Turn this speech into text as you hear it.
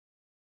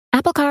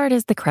Apple Card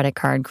is the credit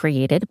card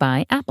created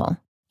by Apple.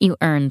 You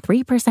earn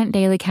 3%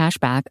 daily cash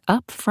back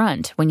up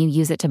front when you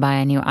use it to buy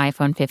a new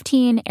iPhone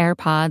 15,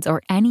 AirPods,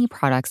 or any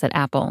products at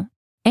Apple.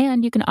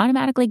 And you can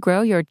automatically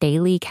grow your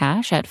daily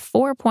cash at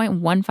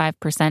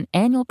 4.15%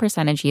 annual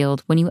percentage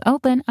yield when you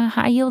open a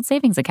high-yield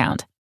savings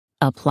account.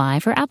 Apply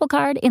for Apple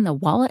Card in the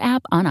Wallet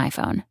app on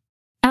iPhone.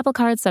 Apple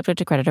Card subject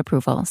to credit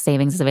approval.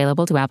 Savings is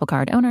available to Apple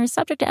Card owners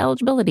subject to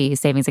eligibility.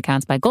 Savings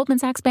accounts by Goldman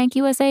Sachs Bank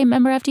USA,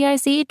 member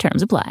FDIC.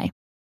 Terms apply.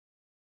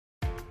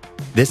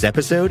 This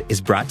episode is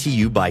brought to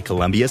you by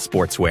Columbia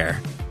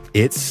Sportswear.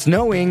 It's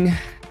snowing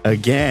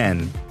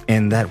again,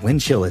 and that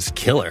wind chill is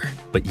killer.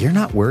 But you're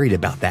not worried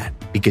about that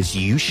because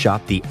you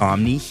shop the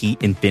Omni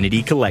Heat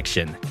Infinity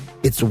Collection.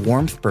 It's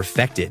warmth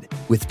perfected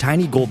with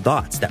tiny gold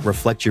dots that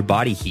reflect your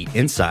body heat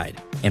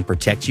inside and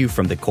protect you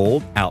from the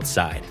cold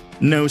outside.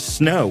 No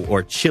snow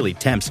or chilly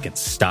temps can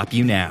stop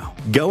you now.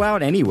 Go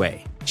out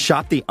anyway.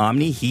 Shop the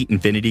Omni Heat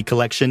Infinity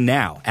Collection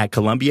now at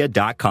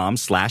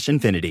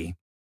Columbia.com/infinity.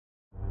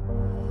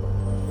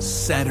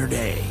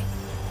 Saturday.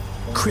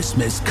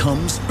 Christmas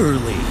comes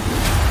early.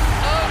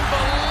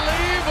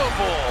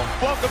 Unbelievable!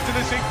 Welcome to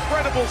this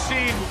incredible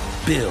scene.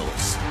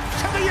 Bills.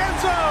 To the end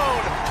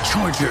zone!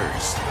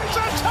 Chargers. It's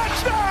a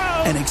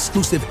touchdown! An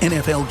exclusive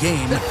NFL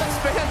game. That's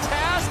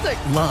fantastic!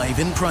 Live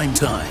in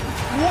primetime.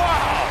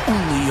 Wow!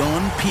 Only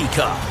on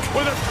Peacock.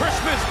 With a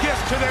Christmas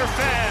gift to their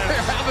fans.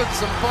 They're having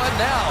some fun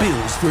now.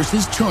 Bills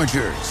versus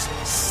Chargers.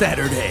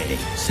 Saturday,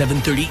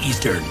 7:30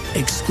 Eastern.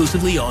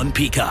 Exclusively on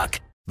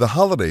Peacock. The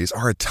holidays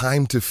are a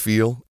time to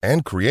feel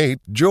and create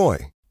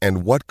joy.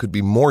 And what could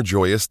be more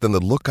joyous than the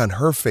look on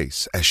her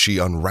face as she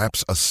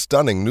unwraps a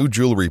stunning new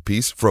jewelry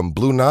piece from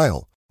Blue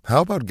Nile?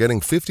 How about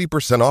getting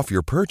 50% off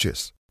your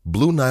purchase?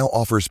 Blue Nile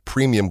offers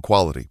premium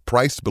quality,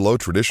 priced below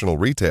traditional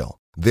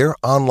retail. Their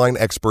online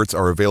experts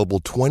are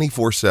available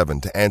 24/7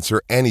 to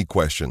answer any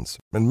questions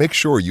and make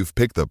sure you've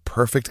picked the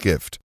perfect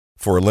gift.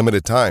 For a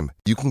limited time,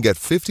 you can get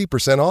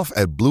 50% off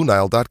at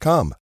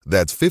BlueNile.com.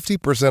 That's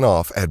 50%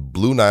 off at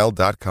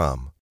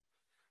BlueNile.com.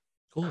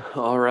 Cool.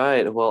 All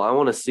right. Well, I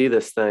want to see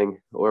this thing,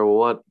 or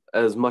what,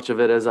 as much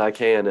of it as I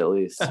can, at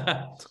least.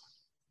 Let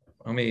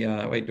me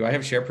wait. Do I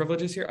have share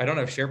privileges here? I don't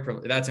have share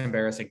privilege. That's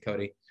embarrassing,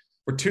 Cody.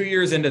 We're 2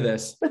 years into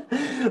this.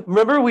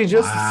 Remember, we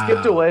just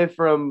skipped away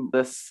from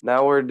this.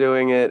 Now we're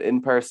doing it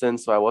in person,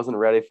 so I wasn't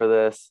ready for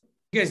this.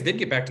 You guys did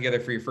get back together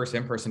for your first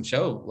in-person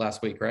show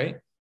last week, right?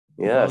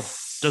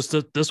 Yes. Just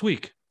this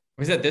week.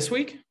 Was that this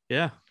week?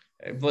 Yeah.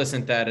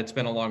 Listen, Thad, it's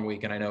been a long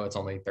week, and I know it's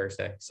only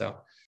Thursday, so.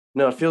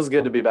 No, it feels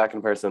good to be back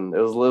in person.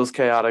 It was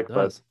chaotic,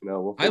 but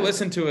I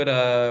listened to it.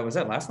 Was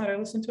that last night I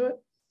listened to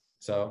it?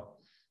 So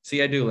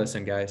see, I do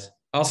listen, guys.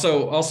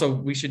 Also,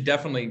 we should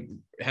definitely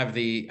have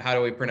the how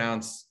do we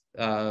pronounce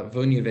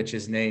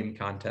Vujnovic's name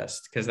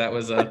contest, because that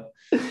was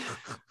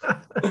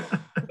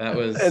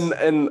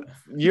and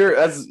you're,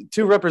 as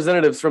two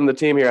representatives from the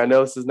team here, I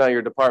know this is not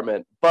your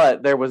department,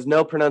 but there was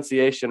no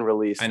pronunciation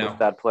released with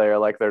that player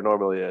like there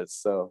normally is.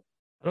 So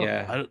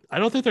I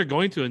don't think they're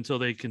going to until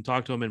they can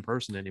talk to him in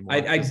person anymore.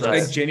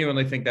 I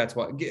genuinely think that's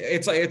what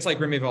it's like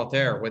Remy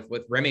Voltaire with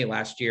Remy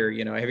last year.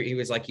 You know, he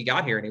was like, he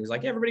got here and he was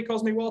like, yeah, everybody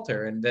calls me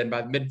Walter. And then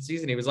by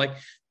mid-season, he was like,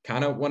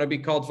 kind of want to be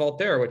called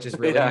Voltaire, which is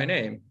really my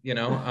name. You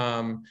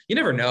know, you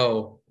never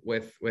know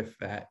with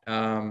that.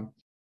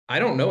 I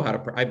don't know how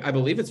to, I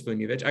believe it's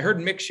Vujnovic. I heard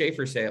Mick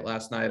Schaefer say it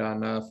last night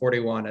on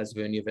 41 as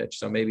Vujnovic.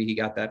 So maybe he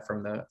got that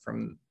from the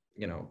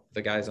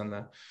guys on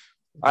the,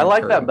 I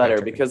like that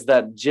better because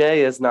that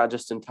J is not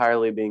just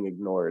entirely being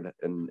ignored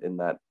in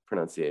that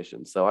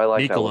pronunciation. So I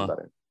like that one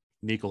better.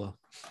 Nikola.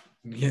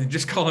 Yeah,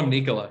 just call him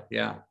Nikola.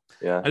 Yeah.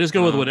 I just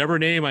go with whatever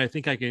name I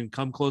think I can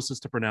come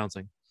closest to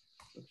pronouncing.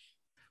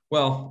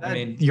 Well, I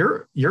mean,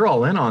 you're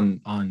all in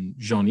on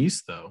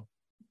Jean-Yves, though.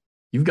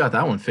 You've got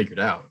that one figured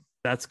out.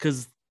 That's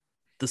because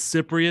the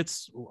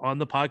Cypriots on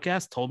the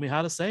podcast told me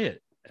how to say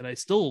it, and I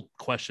still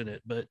question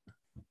it, but.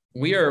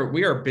 We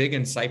are big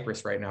in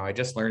Cyprus right now. I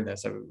just learned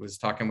this. I was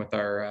talking with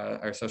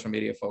our social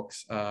media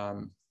folks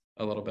a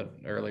little bit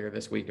earlier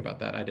this week about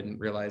that. I didn't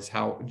realize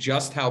how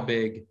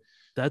big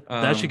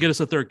that should get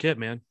us a third kit,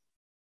 man.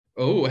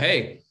 Oh,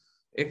 hey,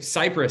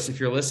 Cyprus, if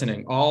you're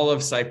listening, all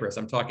of Cyprus.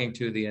 I'm talking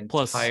to the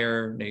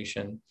entire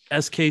nation.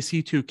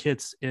 SKC2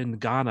 kits in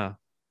Ghana.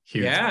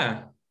 Huge.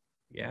 Yeah.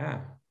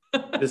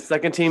 Does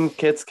second team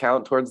kits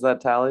count towards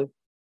that tally?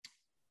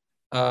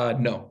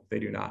 No, they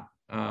do not.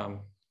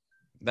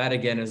 That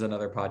again is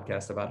another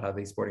podcast about how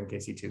these Sporting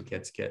KC2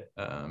 kits get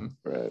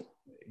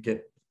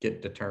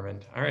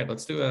determined. All right,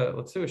 let's do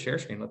a share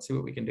screen. Let's see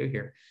what we can do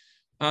here.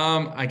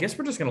 I guess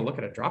we're just going to look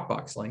at a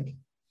Dropbox link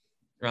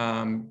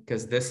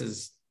because this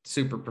is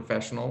super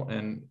professional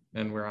and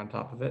we're on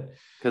top of it.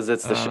 Because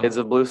it's the Shades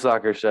of Blue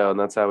Soccer show, and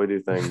that's how we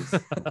do things.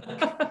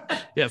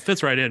 Yeah, it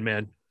fits right in,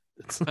 man.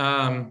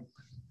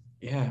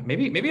 Yeah,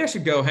 maybe I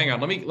should go. Hang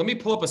on, let me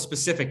pull up a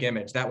specific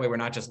image. That way, we're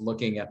not just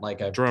looking at like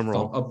a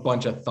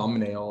bunch of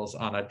thumbnails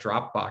on a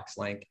Dropbox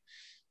link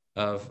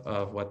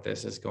of what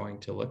this is going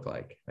to look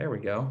like. There we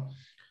go.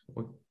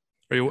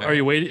 Are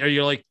you waiting? Are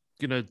you like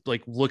gonna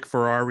like look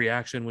for our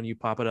reaction when you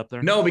pop it up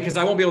there? No, because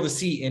I won't be able to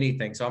see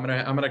anything. So I'm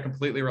gonna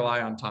completely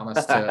rely on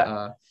Thomas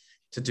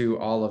to do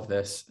all of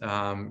this.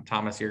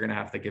 Thomas, you're gonna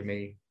have to give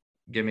me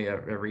a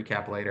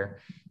recap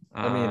later.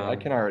 I mean, I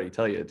can already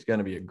tell you it's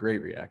gonna be a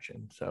great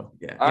reaction. So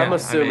yeah, I'm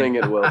assuming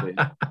it will be.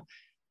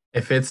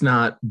 If it's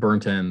not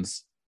burnt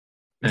ends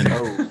and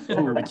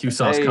barbecue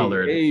sauce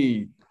colored.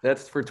 Hey,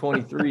 that's for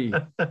 23.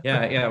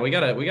 Yeah. We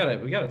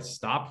gotta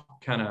stop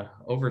kind of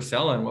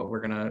overselling what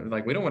we're gonna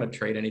like. We don't want to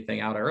trade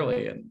anything out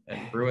early and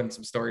ruin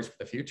some stories for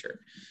the future.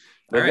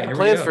 All right,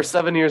 plans for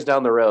 7 years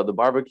down the road. The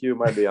barbecue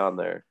might be on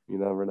there. You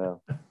never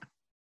know.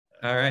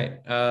 All right,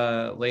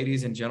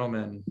 ladies and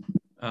gentlemen,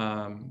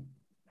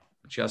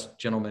 just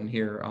gentlemen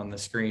here on the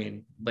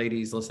screen,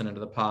 ladies listening to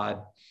the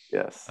pod.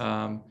 Yes.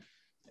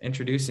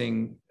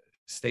 Introducing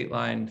State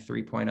Line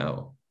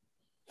 3.0.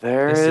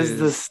 There is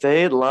the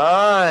state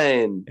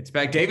line. It's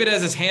back. David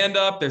has his hand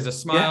up. There's a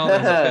smile.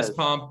 Yes. There's a fist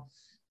pump.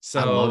 So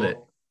I love it.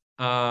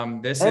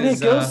 It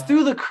goes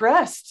through the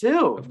crest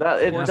too.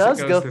 It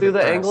does go through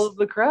the angle of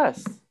the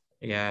crest.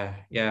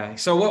 Yeah.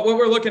 So what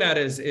we're looking at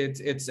is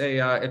it's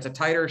a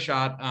tighter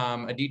shot,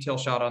 a detail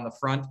shot on the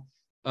front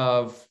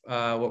of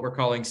what we're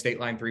calling State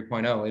Line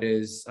 3.0. It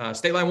is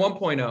State Line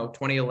 1.0,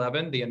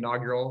 2011, the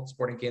inaugural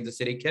Sporting Kansas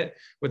City kit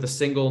with a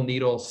single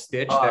needle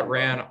stitch that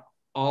ran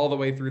all the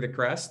way through the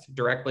crest,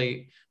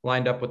 directly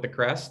lined up with the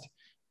crest.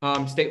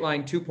 State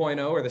Line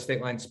 2.0, or the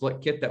State Line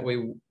split kit that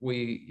we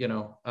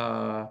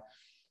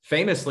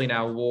famously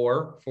now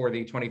wore for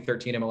the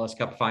 2013 MLS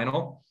Cup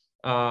final.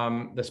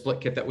 The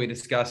split kit that we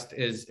discussed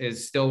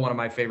is still one of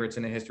my favorites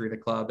in the history of the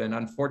club, and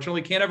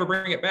unfortunately can't ever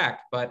bring it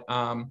back. But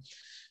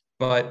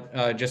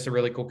just a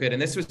really cool kit. And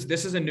this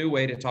is a new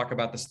way to talk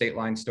about the State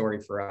Line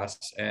story for us.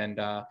 And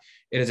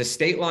it is a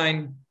State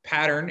Line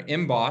pattern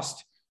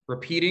embossed,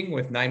 repeating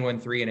with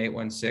 913 and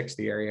 816,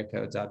 the area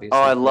codes, obviously.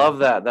 Oh, I love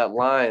that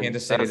line.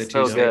 Kansas City, the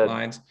two state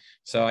lines.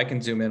 So I can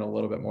zoom in a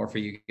little bit more for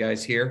you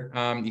guys here.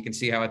 You can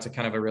see how it's a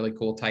kind of a really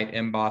cool, tight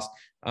emboss.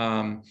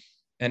 And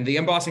the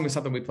embossing was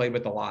something we played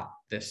with a lot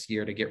this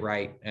year to get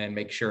right and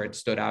make sure it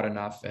stood out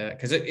enough,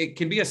 because it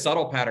can be a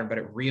subtle pattern, but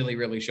it really,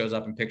 really shows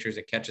up in pictures.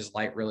 It catches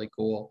light really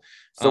cool.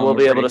 So we'll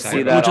be able to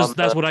see that.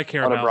 That's what I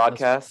care about on a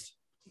broadcast.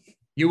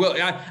 You will.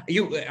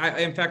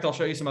 In fact, I'll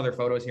show you some other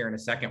photos here in a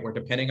second where,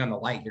 depending on the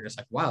light, you're just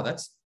like, wow,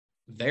 that's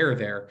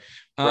there.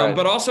 Right.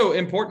 But also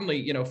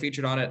importantly,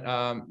 featured on it,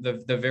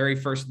 the very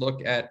first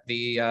look at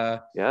the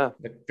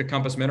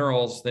Compass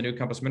Minerals, the new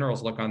Compass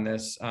Minerals look on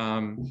this.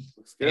 And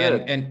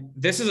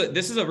this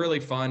is a really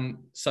fun,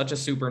 such a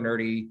super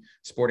nerdy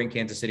Sporting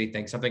Kansas City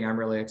thing, something I'm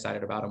really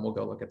excited about. And we'll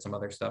go look at some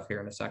other stuff here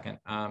in a second.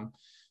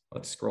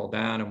 Let's scroll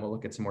down and we'll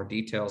look at some more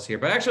details here.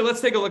 But actually, let's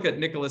take a look at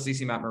Nicholas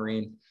Matt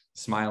Marine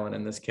smiling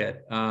in this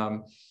kit.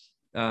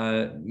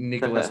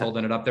 Nicholas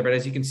holding it up there, but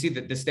as you can see,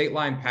 that the State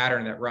Line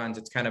pattern that runs,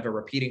 it's kind of a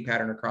repeating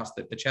pattern across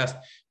the chest.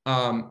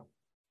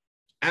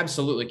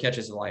 Absolutely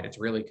catches the light. It's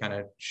really kind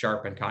of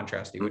sharp and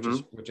contrasty,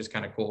 which is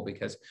kind of cool,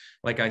 because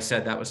like I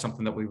said, that was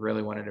something that we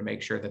really wanted to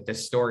make sure that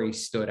this story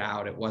stood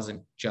out. It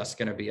wasn't just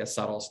going to be a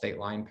subtle State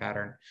Line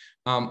pattern.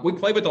 We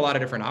played with a lot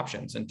of different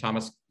options, and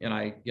Thomas and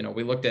I,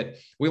 we looked at,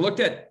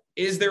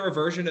 is there a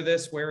version of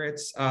this where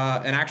it's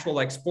an actual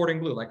like sporting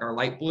blue, like our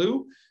light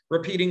blue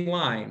repeating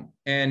line?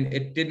 And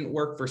it didn't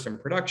work for some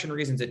production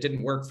reasons. It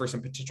didn't work for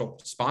some potential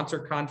sponsor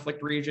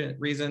conflict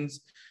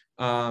reasons.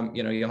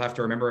 You'll have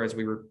to remember, as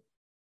we were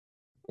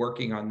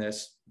working on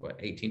this,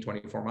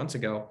 24 months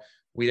ago,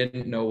 we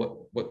didn't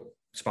know what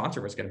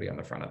sponsor was going to be on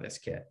the front of this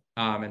kit.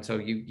 And so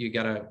you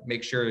got to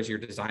make sure, as you're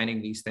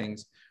designing these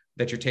things,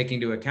 that you're taking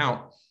into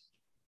account,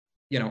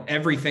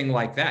 everything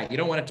like that. You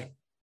don't want it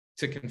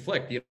to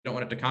conflict. You don't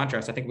want it to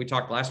contrast. I think we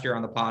talked last year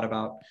on the pod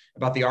about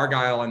the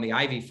Argyle and the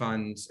Ivy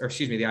funds,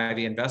 the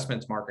Ivy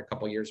investments mark a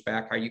couple years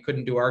back, how you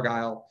couldn't do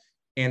Argyle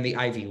and the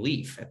Ivy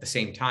leaf at the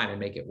same time and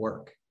make it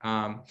work.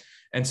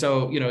 And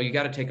so, you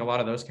got to take a lot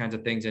of those kinds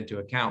of things into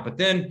account. But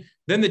then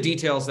the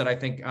details that I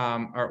think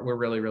we're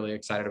really, really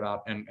excited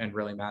about and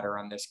really matter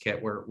on this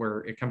kit, where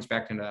it comes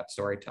back into that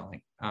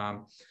storytelling.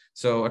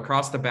 So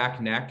across the back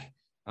neck,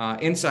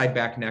 inside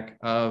back neck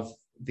of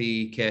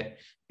the kit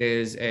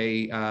is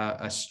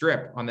a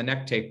strip on the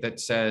neck tape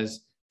that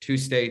says 2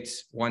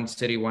 states, 1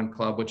 city, 1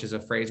 club, which is a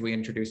phrase we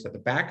introduced at the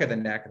back of the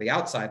neck, the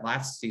outside,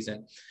 last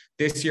season.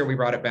 This year we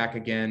brought it back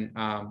again.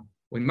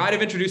 We might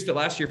have introduced it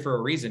last year for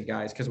a reason,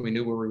 guys, because we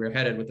knew where we were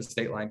headed with the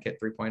State Line Kit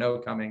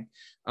 3.0 coming,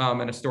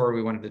 and a story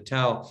we wanted to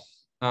tell.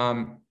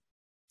 And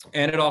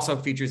it also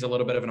features a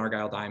little bit of an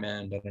Argyle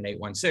diamond and an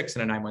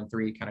 816 and a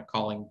 913, kind of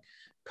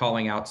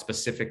calling out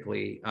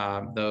specifically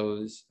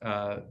those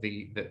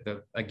the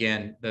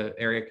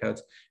area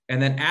codes.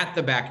 And then at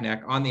the back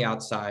neck on the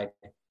outside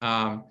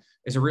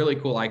is a really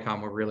cool icon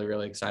we're really,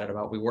 really excited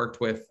about. We worked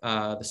with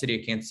the city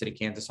of Kansas City,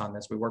 Kansas on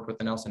this. We worked with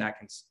the Nelson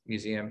Atkins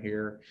Museum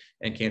here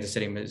in Kansas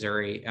City,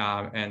 Missouri.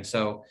 And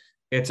so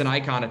it's an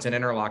icon, it's an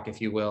interlock, if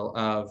you will,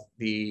 of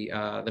the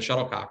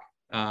shuttlecock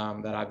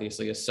that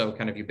obviously is so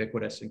kind of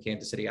ubiquitous in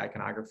Kansas City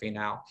iconography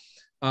now,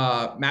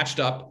 matched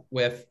up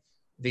with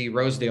the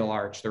Rosedale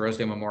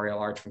Memorial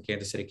Arch from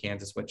Kansas City,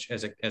 Kansas, which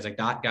as a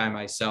dot guy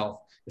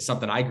myself is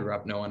something I grew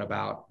up knowing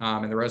about.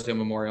 And the Rosedale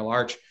Memorial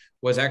Arch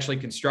was actually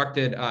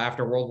constructed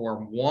after World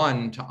War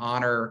I to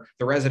honor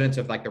the residents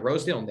of like the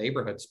Rosedale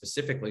neighborhood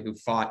specifically who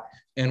fought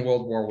in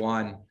World War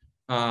I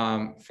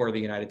for the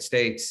United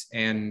States.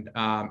 And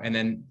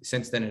then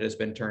since then it has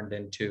been turned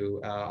into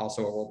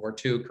also a World War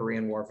II,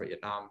 Korean War,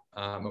 Vietnam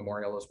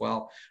memorial as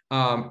well.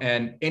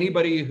 And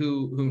anybody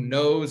who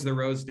knows the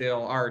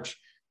Rosedale Arch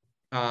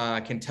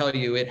can tell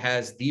you it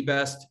has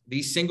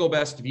the single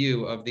best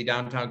view of the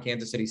downtown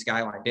Kansas City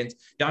skyline,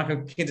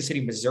 downtown Kansas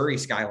City, Missouri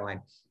skyline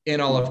in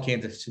all of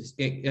Kansas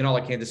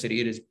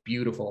City. It is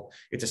beautiful.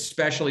 It's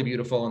especially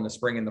beautiful in the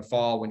spring and the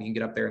fall when you can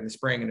get up there in the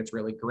spring and it's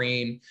really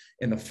green.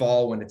 In the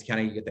fall when it's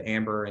kind of, you get the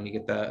amber and you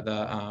get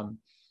the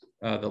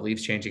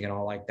leaves changing and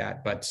all like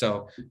that. But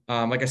so,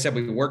 like I said,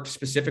 we worked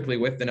specifically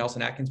with the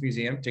Nelson Atkins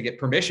Museum to get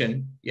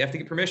permission. You have to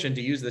get permission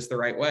to use this the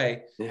right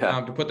way,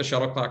 to put the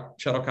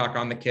shuttlecock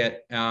on the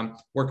kit.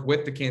 Worked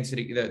with the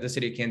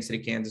city of Kansas City,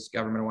 Kansas,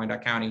 government of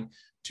Wyandotte County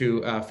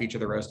to feature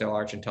the Rosedale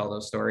Arch and tell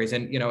those stories.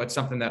 And, it's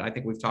something that I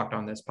think we've talked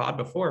on this pod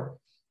before.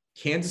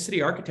 Kansas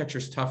City architecture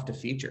is tough to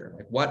feature.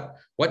 Like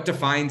what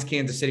defines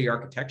Kansas City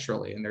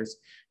architecturally? And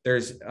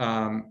there's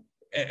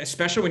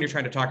especially when you're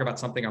trying to talk about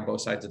something on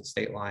both sides of the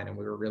state line. And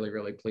we were really,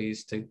 really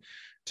pleased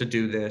to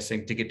do this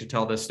and to get to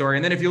tell this story.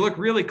 And then if you look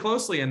really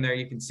closely in there,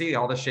 you can see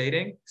all the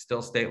shading,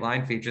 still state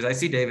line features. I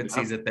see David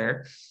sees it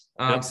there.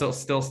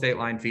 Still state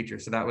line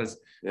features. So that was,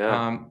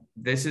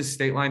 this is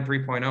state line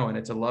 3.0 and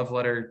it's a love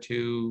letter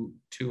to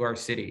our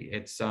city.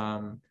 It's,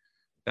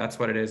 that's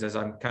what it is. As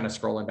I'm kind of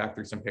scrolling back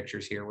through some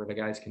pictures here where the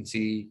guys can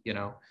see,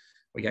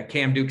 we got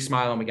Cam Duke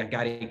smiling, we got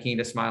Gotti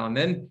Kinda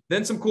smiling,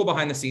 then some cool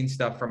behind the scenes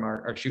stuff from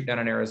our shoot down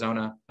in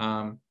Arizona,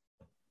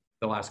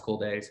 the last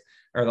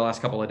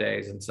couple of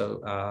days. And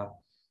so,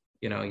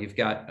 you've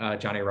got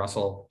Johnny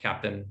Russell,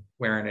 captain,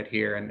 wearing it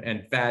here,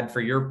 and Thad,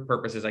 for your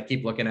purposes, I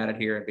keep looking at it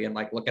here and being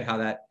like, look at how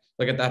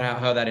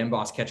that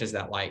emboss catches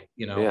that light,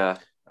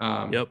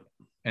 Yep.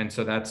 And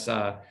so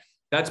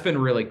that's been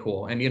really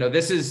cool. And,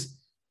 this is,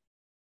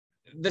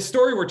 the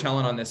story we're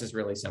telling on this is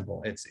really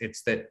simple.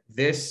 It's that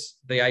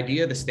the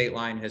idea of the state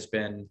line has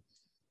been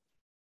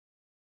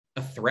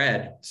a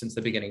thread since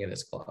the beginning of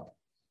this club.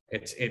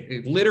 It's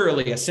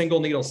literally a single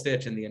needle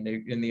stitch in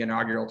the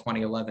inaugural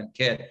 2011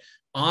 kit,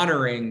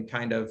 honoring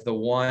kind of the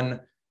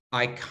one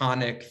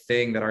iconic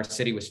thing that our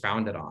city was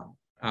founded on.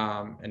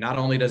 And not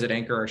only does it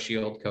anchor our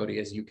shield, Cody,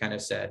 as you kind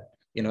of said,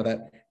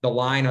 that the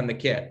line on the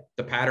kit,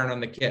 the pattern on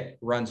the kit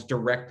runs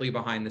directly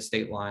behind the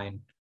state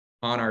line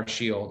on our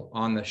shield,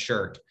 on the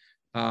shirt.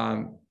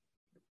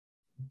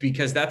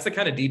 Because that's the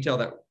kind of detail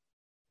that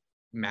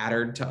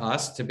mattered to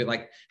us, to be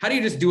like, how do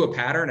you just do a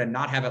pattern and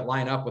not have it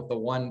line up with the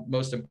one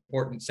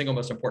single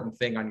most important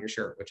thing on your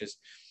shirt,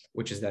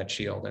 which is that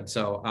shield. And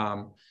so,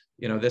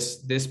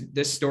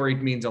 this story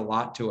means a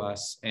lot to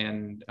us.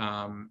 And,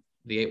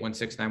 the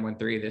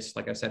 816913, this,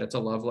 like I said, it's a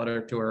love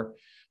letter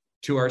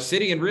to our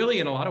city. And really,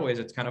 in a lot of ways,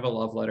 it's kind of a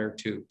love letter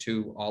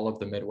to all of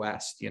the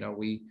Midwest.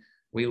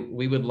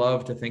 We would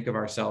love to think of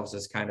ourselves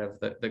as kind of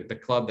the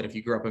club that if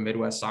you grew up a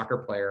Midwest soccer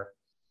player,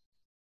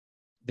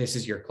 this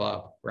is your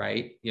club,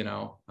 right?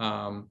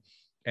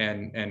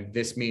 And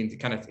this means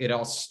kind of, it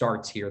all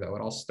starts here though.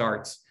 It all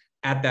starts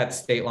at that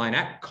state line,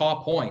 at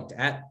Caw Point,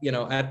 at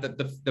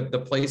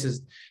the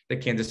places that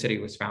Kansas City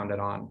was founded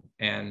on.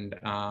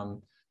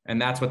 And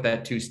that's what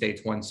that 2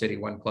 states, 1 city,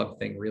 1 club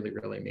thing really,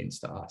 really means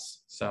to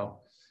us. So,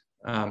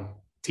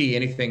 T,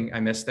 anything I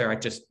missed there? I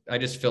just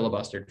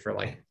filibustered for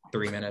like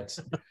 3 minutes.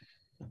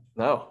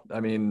 No, I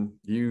mean,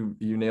 you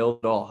nailed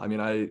it all. I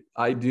mean,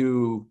 I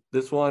do,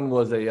 this one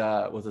was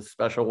a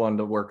special one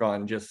to work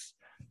on, just,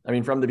 I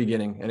mean, from the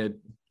beginning. And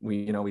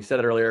we said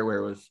it earlier where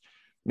it was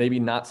maybe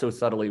not so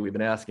subtly, we've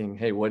been asking,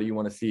 hey, what do you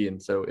want to see?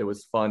 And so it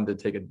was fun to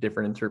take a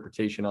different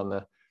interpretation on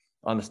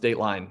the state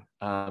line.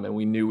 And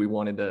we knew we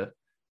wanted to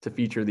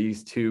feature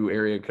these 2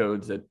 area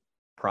codes that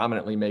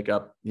prominently make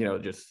up,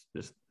 just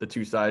the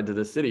 2 sides of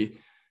the city.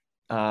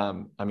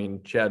 I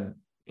mean, Chad,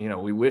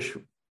 we wish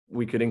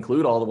we could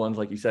include all the ones,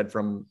 like you said,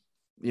 from,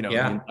 the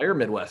entire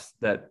Midwest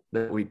that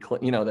we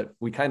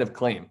kind of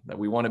claim that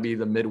we want to be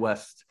the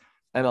Midwest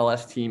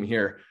MLS team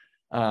here.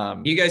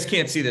 You guys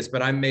can't see this,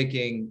 but I'm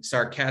making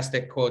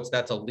sarcastic quotes.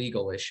 That's a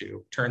legal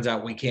issue. Turns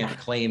out we can't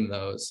claim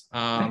those.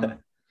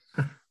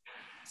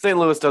 St.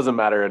 Louis doesn't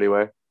matter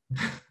anyway.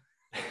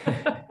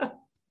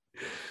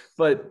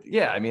 But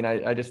yeah, I mean,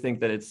 I just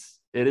think that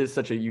it is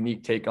such a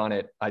unique take on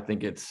it. I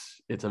think it's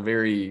a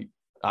very,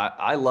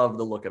 I love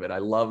the look of it. I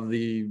love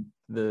the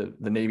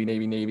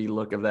navy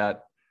look of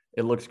that.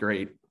 It looks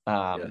great.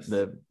 Yes.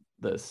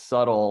 The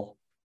subtle,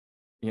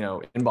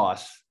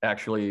 emboss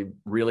actually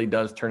really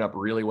does turn up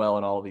really well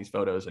in all of these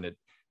photos, and it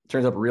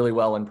turns up really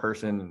well in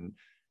person.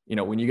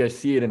 And, when you guys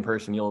see it in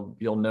person,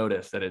 you'll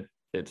notice that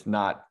it's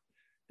not,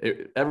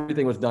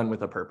 everything was done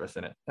with a purpose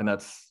in it. And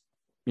that's,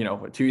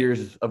 2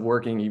 years of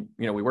working,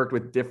 we worked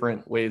with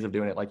different ways of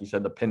doing it. Like you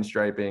said, the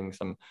pinstriping,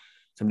 some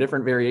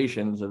different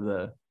variations of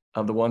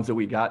the ones that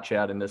we got,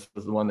 Chad. And this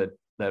was the one that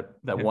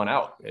won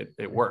out.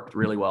 It worked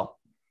really well.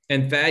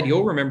 And Thad,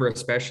 you'll remember,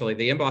 especially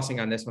the embossing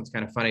on this one's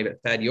kind of funny,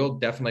 but Thad, you'll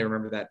definitely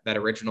remember that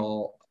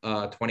original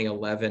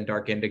 2011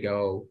 Dark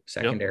Indigo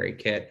secondary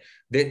kit.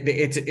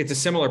 It's a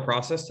similar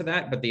process to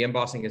that, but the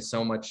embossing is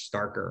so much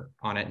starker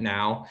on it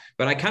now.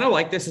 But I kind of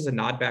like this as a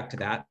nod back to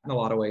that in a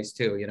lot of ways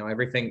too. You know,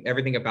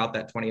 everything about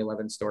that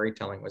 2011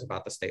 storytelling was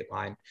about the state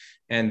line,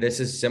 and this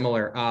is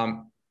similar.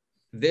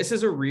 This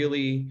is a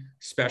really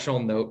special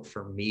note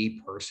for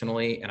me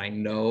personally, and I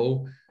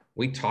know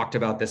we talked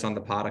about this on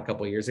the pod a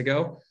couple of years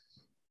ago.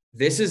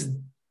 This is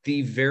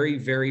the very,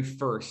 very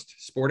first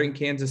Sporting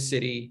Kansas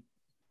City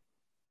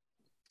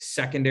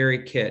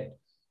secondary kit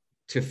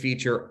to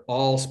feature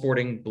all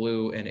sporting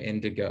blue and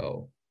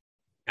indigo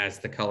as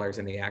the colors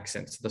and the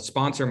accents. The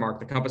sponsor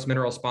mark, the Compass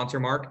Mineral sponsor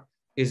mark,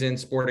 is in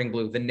sporting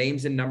blue. The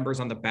names and numbers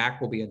on the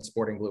back will be in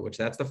sporting blue, which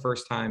that's the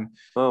first time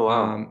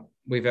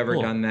we've ever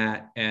done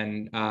that.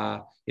 And,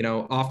 you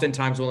know,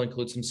 oftentimes we'll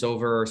include some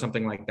silver or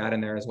something like that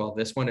in there as well.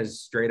 This one is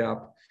straight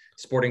up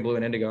sporting blue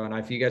and indigo. And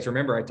if you guys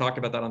remember, I talked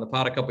about that on the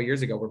pod a couple of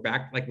years ago. We're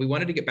back, like we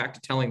wanted to get back to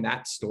telling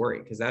that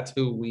story because that's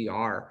who we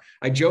are.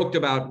 I joked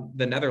about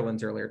the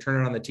Netherlands earlier,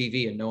 turning on the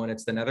TV and knowing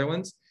it's the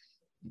Netherlands.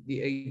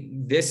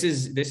 This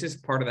is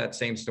part of that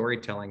same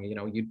storytelling. You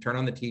know, you turn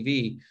on the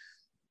TV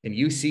and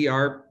you see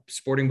our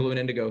sporting blue and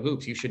indigo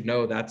hoops, you should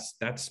know that's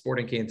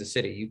Sporting Kansas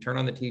City. You turn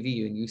on the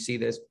TV and you see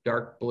this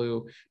dark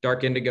blue,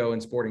 dark indigo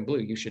and sporting blue,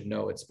 you should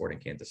know it's Sporting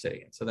Kansas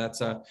City. And so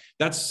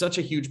that's such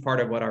a huge part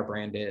of what our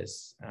brand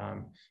is.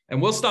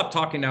 And we'll stop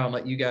talking now and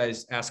let you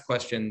guys ask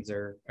questions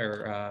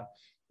or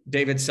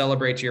David,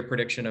 celebrate your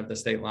prediction of the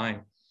state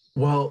line.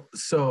 But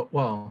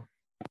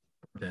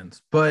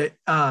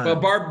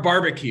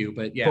barbecue,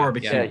 but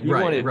barbecue. Yeah, he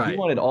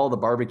wanted all the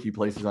barbecue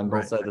places on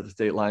both sides of the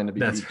state line to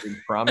be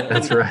prominent.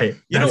 That's right.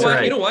 You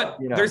know what?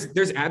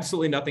 There's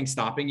absolutely nothing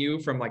stopping you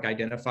from like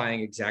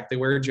identifying exactly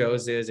where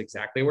Joe's is,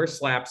 exactly where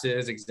Slaps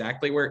is,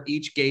 exactly where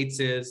each Gates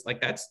is.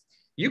 Like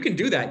you can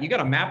do that. You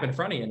got a map in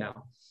front of you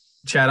now.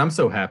 Chad, I'm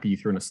so happy you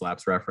threw in a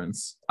Slaps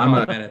reference. I'm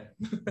a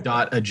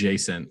dot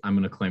adjacent. I'm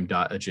going to claim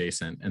dot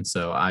adjacent. And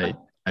so I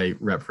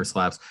rep for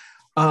Slaps.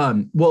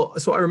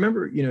 So I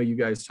remember, you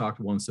guys talked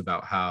once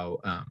about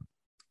how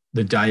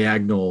the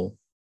diagonal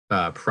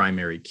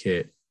primary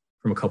kit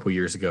from a couple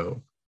years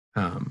ago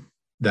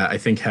that I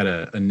think had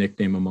a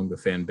nickname among the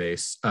fan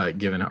base,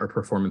 given our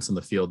performance in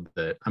the field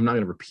that I'm not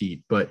going to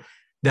repeat, but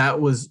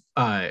that was,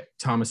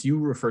 Thomas, you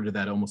referred to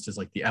that almost as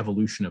like the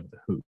evolution of the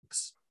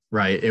hoops,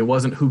 right? It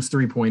wasn't hoops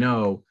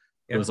 3.0.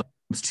 It was like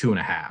hoops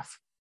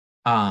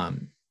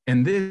 2.5.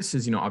 And this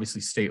is,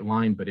 obviously state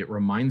line, but it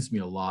reminds me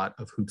a lot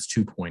of hoops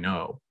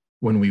 2.0.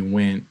 When we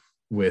went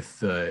with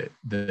the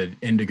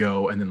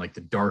indigo and then like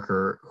the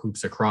darker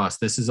hoops across.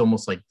 This is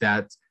almost like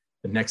that's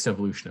the next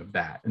evolution of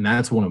that. And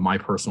that's one of my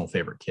personal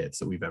favorite kits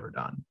that we've ever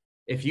done.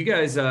 If you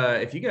guys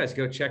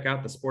go check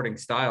out the Sporting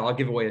Style, I'll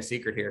give away a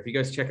secret here. If you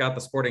guys check out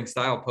the Sporting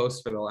Style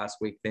posts for the last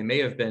week, they may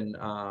have been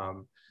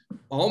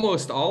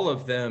almost all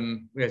of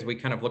them, as we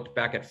kind of looked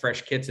back at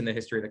fresh kits in the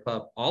history of the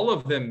club, all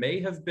of them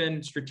may have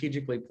been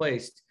strategically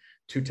placed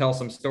to tell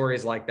some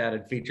stories like that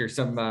and feature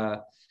some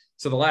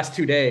so the last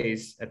 2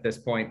 days at this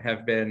point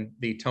have been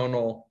the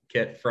tonal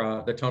kit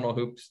from the tonal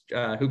hoops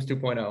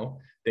 2.0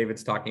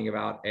 David's talking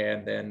about,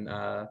 and then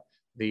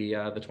the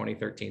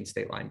 2013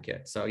 state line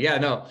kit. So yeah,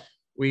 no,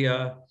 we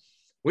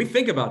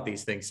think about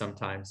these things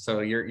sometimes. So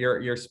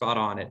you're spot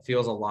on. It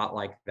feels a lot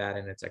like that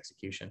in its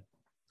execution.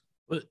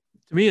 But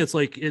to me, it's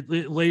like it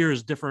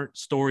layers different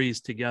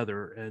stories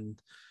together,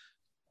 and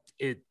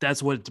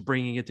that's what it's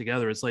bringing it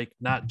together. It's like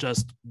not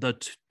just the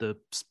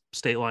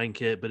state line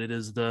kit, but it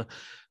is the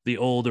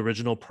old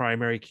original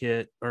primary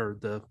kit or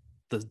the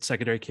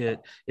secondary kit.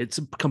 It's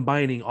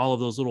combining all of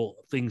those little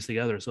things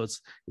together. So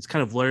it's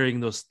kind of layering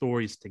those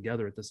stories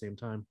together at the same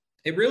time.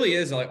 It really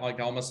is like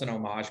almost an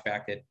homage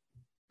back at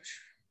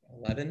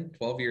 11,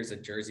 12 years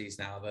of jerseys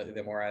now,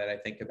 the more I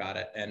think about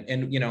it.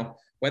 And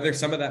whether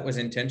some of that was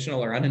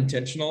intentional or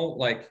unintentional,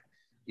 like,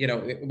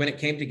 when it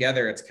came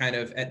together, it's kind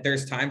of,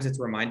 there's times it's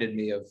reminded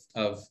me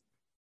of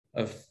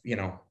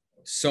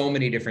so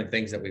many different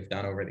things that we've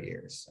done over the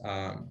years.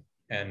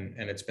 And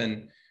it's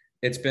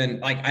been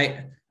like,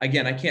 I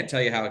can't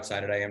tell you how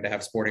excited I am to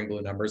have sporting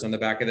blue numbers on the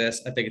back of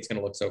this. I think it's going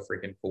to look so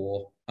freaking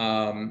cool.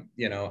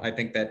 I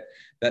think that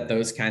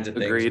those kinds of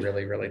things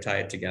really, really tie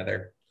it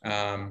together.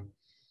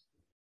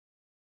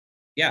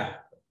 Yeah,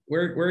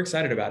 we're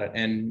excited about it.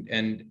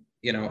 And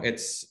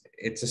it's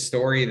a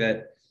story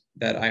that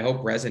I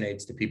hope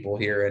resonates to people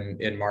here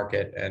in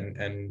market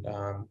and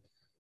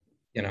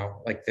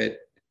like that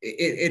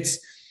it's,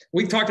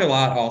 we've talked a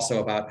lot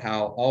also about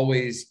how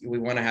always we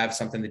want to have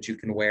something that you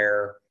can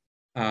wear.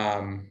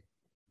 You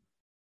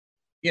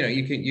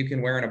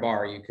can wear in a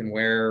bar, you can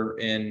wear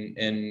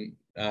in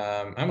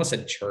I almost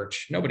said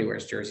church. Nobody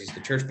wears jerseys to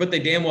church, but they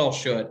damn well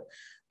should.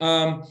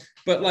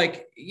 But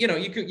like, you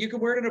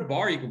could wear it in a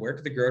bar, you could wear it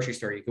to the grocery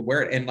store, you could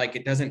wear it. And like,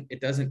 it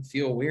doesn't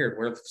feel weird.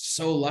 We're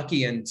so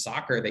lucky in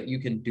soccer that you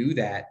can do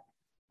that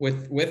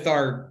with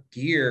our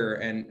gear,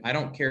 and I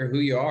don't care who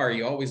you are,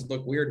 you always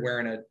look weird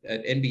wearing an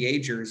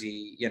NBA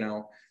jersey, you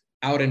know,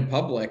 out in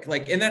public.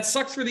 Like, and that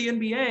sucks for the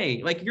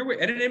NBA. Like, you're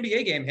at an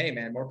NBA game, hey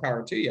man, more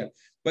power to you.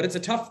 But it's a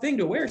tough thing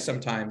to wear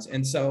sometimes.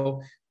 And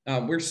so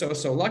we're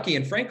so lucky.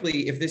 And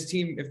frankly, if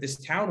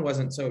this town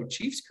wasn't so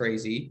Chiefs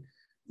crazy,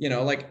 you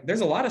know, like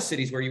there's a lot of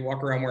cities where you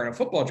walk around wearing a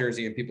football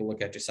jersey and people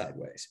look at you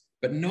sideways,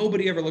 but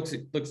nobody ever looks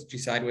at you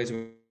sideways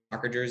with a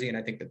soccer jersey. And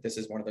I think that this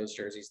is one of those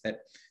jerseys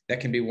that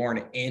can be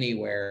worn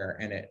anywhere,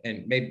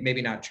 and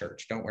maybe not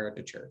church. Don't wear it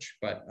to church,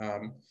 but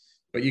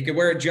you can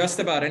wear it just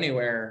about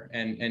anywhere,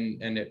 and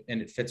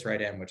it fits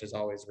right in, which is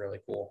always really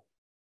cool.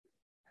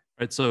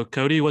 All right. So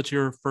Cody, what's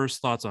your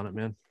first thoughts on it,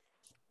 man?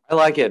 I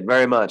like it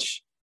very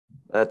much.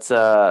 That's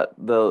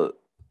the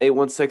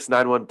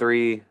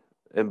 816-913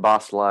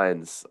 embossed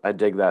lines. I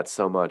dig that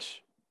so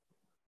much.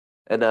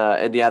 And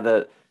yeah,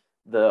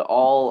 the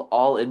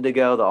all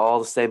indigo, all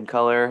the same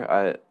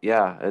color.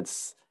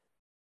 It's,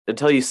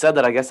 until you said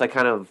that, I guess I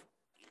kind of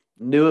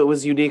knew it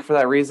was unique for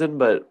that reason,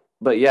 but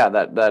yeah,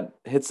 that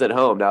hits it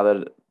home now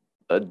that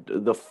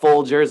the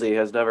full jersey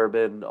has never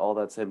been all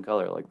that same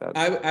color like that.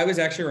 I was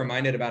actually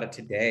reminded about it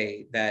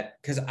today, that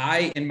because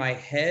in my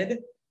head,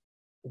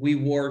 we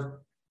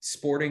wore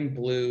sporting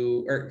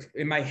blue, or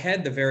in my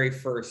head, the very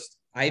first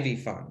Ivy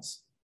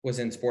Funds was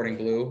in sporting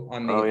blue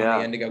on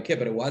the indigo kit,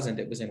 but it wasn't.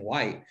 It was in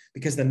white,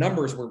 because the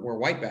numbers were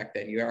white back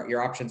then.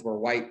 Your options were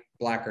white,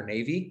 black, or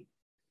navy.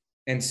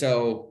 And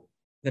so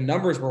the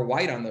numbers were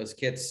white on those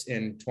kits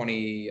in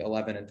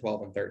 2011 and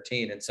 12 and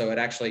 13. And so it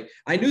actually,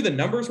 I knew the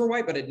numbers were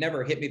white, but it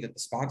never hit me that the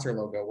sponsor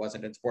logo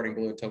wasn't in sporting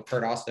blue until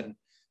Kurt Austin,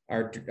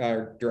 our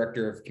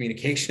director of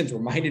communications,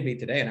 reminded me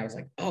today. And I was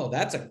like, oh,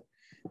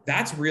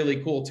 that's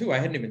really cool too. I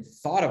hadn't even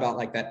thought about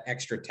like that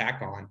extra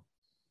tack on.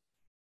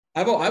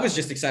 I was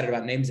just excited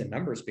about names and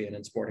numbers being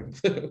in sporting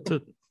blue.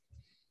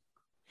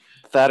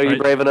 Thad, are you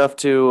brave enough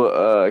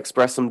to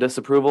express some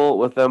disapproval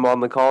with them on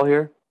the call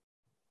here?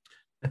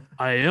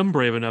 I am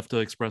brave enough to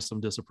express some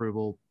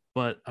disapproval,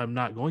 but I'm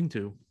not going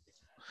to.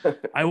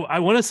 I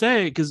want to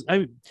say, because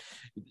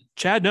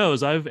Chad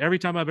knows, every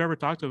time I've ever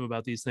talked to him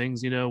about these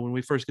things, you know, when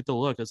we first get the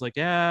look, it's like,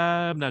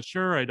 yeah, I'm not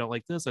sure. I don't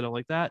like this. I don't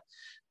like that.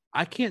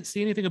 I can't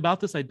see anything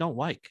about this I don't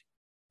like.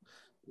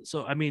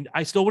 So, I mean,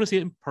 I still want to see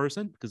it in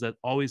person, because that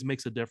always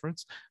makes a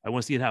difference. I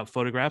want to see it have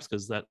photographs,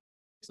 because that's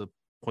a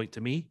point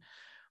to me.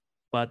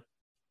 But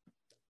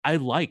I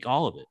like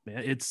all of it,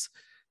 man.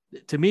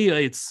 To me,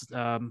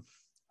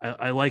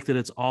 I like that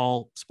it's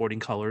all sporting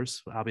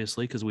colors,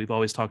 obviously, because we've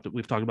talked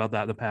about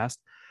that in the past.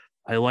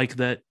 I like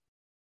that.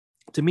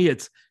 To me,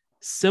 it's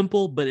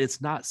simple, but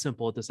it's not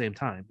simple at the same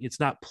time. It's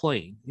not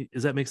plain.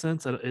 Does that make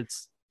sense?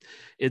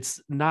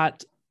 It's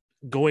not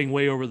going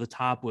way over the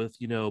top with,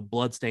 you know,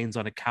 bloodstains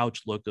on a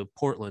couch look of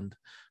Portland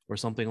or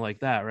something like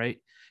that, right?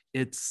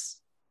 It's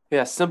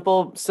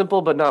simple,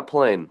 but not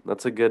plain.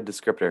 That's a good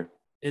descriptor.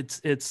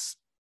 It's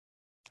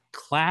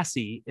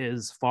classy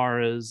as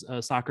far as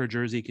a soccer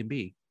jersey can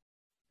be.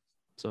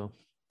 So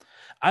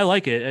I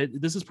like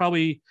it. This is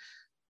probably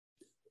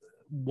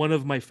one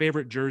of my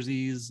favorite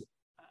jerseys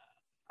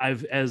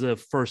as a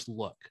first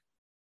look.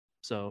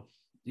 So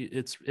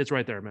it's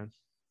right there, man.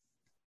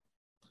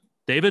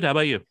 David, how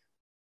about you?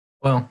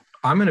 Well,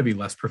 I'm going to be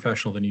less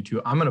professional than you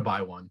two. I'm going to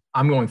buy one.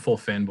 I'm going full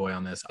fanboy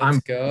on this. Let's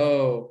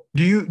go.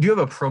 Do you have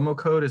a promo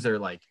code? Is there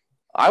like?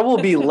 I will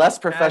be less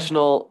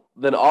professional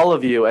than all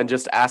of you and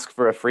just ask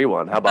for a free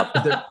one. How about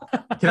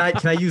that?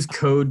 Can I use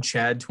code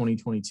Chad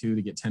 2022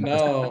 to get 10%?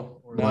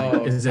 No.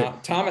 Is it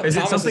Thomas is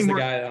the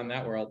guy on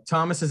that world.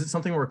 Thomas, is it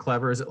something more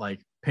clever? Is it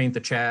like paint the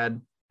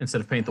Chad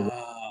instead of paint the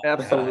wall?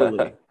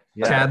 Absolutely.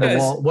 Yeah. Chad the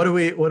wall.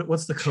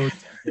 What's the code?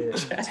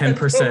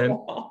 10%.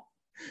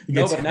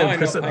 No, but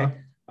now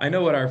I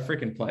know what our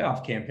freaking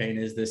playoff campaign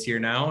is this year.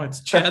 Now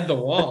it's Chad the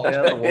wall.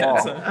 Chad the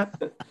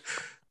wall.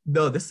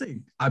 No, this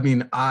thing. I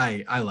mean,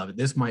 I love it.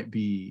 This might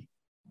be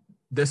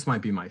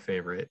my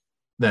favorite.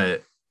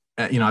 That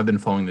I've been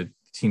following the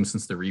team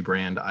since the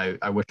rebrand.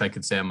 I wish I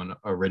could say I'm an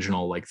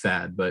original like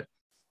Thad, but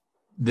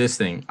this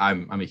thing,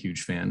 I'm a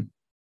huge fan.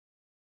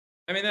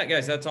 I mean,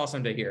 that's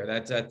awesome to hear.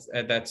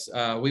 That's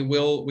we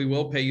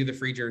will pay you the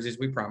free jerseys.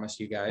 We promised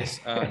you guys.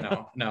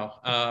 No,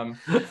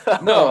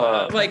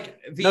 like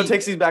no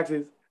takesies,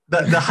 backsies.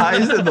 The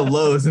highs and the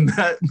lows in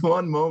that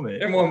one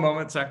moment. In one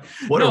moment, sorry.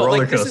 What a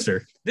roller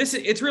coaster.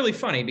 It's really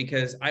funny,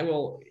 because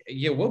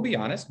we'll be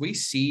honest. We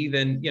see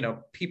then,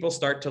 people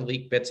start to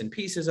leak bits and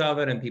pieces of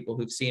it, and people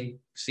who've seen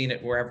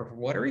it wherever for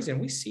whatever reason,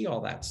 we see all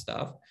that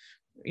stuff.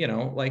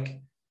 Like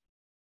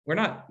we're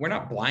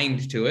not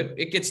blind to it.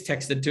 It gets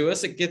texted to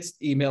us, it gets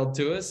emailed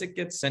to us, it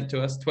gets sent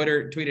to us,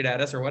 tweeted at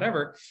us or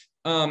whatever.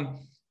 And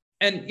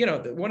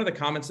one of the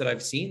comments that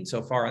I've seen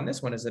so far on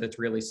this one is that it's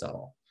really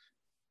subtle.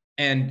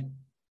 And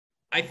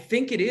I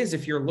think it is,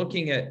 if you're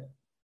looking at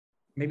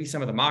maybe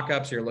some of the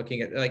mock-ups, you're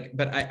looking at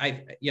but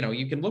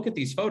you can look at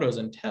these photos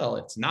and tell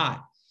it's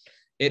not.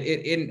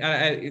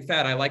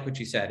 Thad, I like what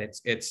you said.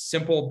 It's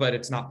simple, but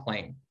it's not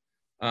plain.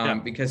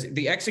 Because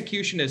the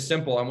execution is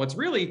simple. And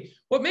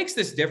what makes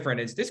this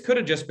different is this could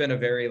have just been a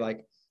very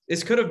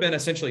this could have been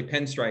essentially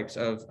pinstripes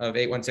of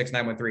 816,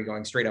 913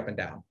 going straight up and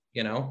down,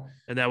 you know?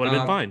 And that would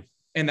have been fine.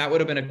 And that would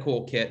have been a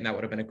cool kit, and that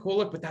would have been a cool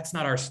look, but that's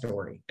not our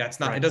story.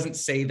 That's not, right. It doesn't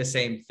say the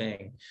same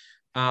thing.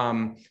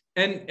 And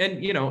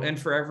you know, and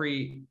for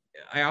every,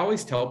 I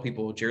always tell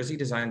people jersey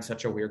design is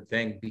such a weird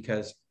thing,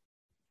 because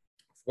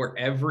for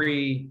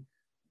every,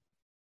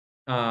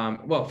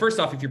 well, first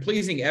off, if you're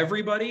pleasing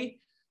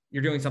everybody,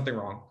 you're doing something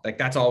wrong. Like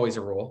that's always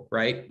a rule,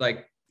 right?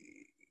 Like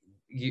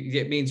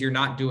it means you're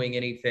not doing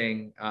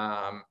anything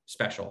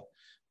special.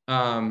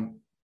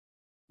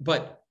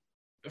 But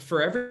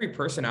for every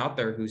person out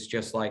there who's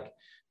just like,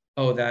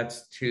 oh,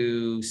 that's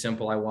too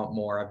simple, I want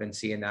more. I've been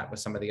seeing that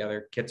with some of the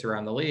other kits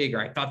around the league, or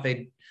I thought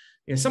they'd,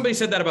 you know, somebody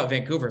said that about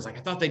Vancouver. It's like,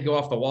 I thought they'd go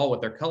off the wall with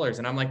their colors.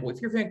 And I'm like, well,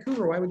 if you're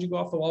Vancouver, why would you go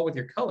off the wall with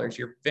your colors?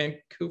 You're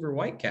Vancouver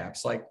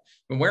Whitecaps. Like,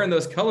 been wearing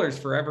those colors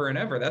forever and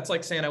ever. That's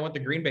like saying I want the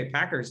Green Bay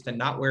Packers to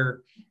not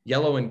wear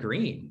yellow and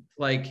green.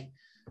 Like,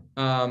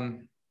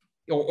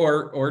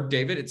 or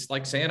David, it's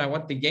like saying I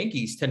want the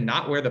Yankees to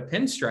not wear the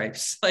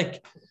pinstripes.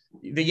 Like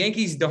the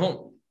Yankees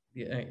don't.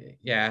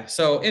 Yeah.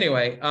 So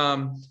anyway,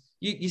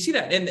 you see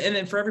that. And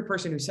then for every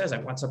person who says I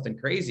want something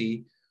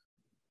crazy,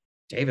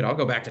 David, I'll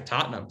go back to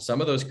Tottenham.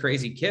 Some of those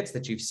crazy kits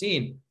that you've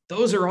seen,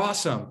 those are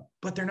awesome,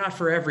 but they're not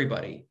for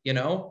everybody, you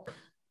know?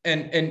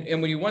 And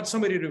when you want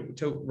somebody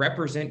to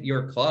represent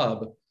your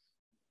club,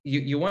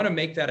 you want to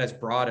make that as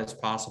broad as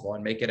possible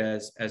and make it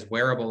as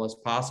wearable as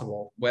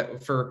possible.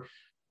 For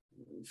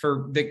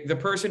the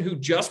person who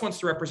just wants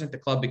to represent the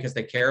club because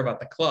they care about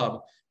the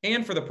club,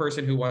 and for the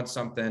person who wants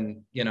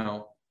something, you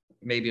know,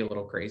 maybe a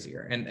little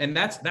crazier. And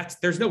that's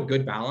there's no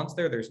good balance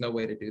there. There's no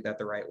way to do that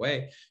the right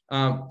way.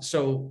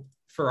 So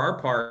for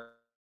our part,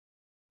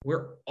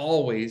 we're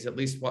always, at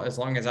least as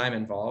long as I'm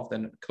involved,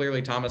 and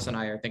clearly Thomas and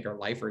I think are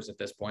lifers at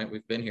this point.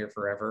 We've been here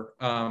forever.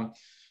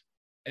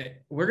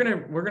 We're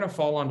gonna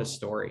fall onto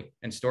story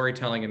and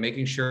storytelling and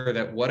making sure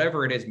that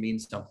whatever it is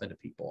means something to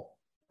people.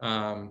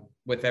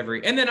 With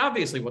every, and then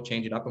obviously we'll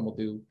change it up and we'll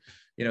do,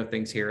 you know,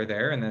 things here or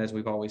there. And then as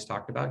we've always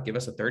talked about, give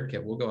us a third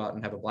kit. We'll go out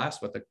and have a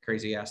blast with a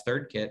crazy ass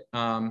third kit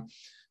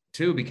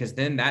too, because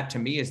then that to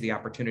me is the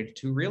opportunity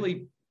to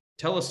really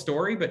tell a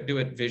story, but do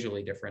it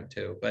visually different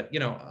too. But, you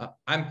know,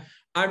 I'm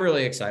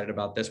really excited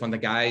about this one. The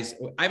guys,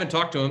 I haven't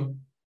talked to him.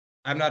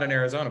 I'm not in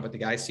Arizona, but the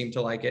guys seem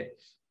to like it.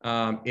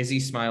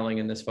 Izzy's smiling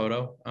in this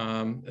photo.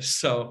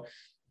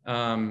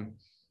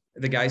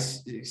 The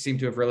guys seem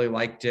to have really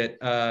liked it.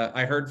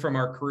 I heard from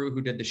our crew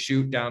who did the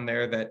shoot down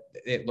there that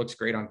it looks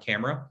great on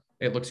camera.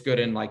 It looks good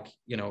in like,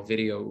 you know,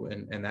 video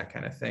and that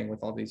kind of thing with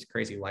all these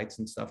crazy lights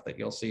and stuff that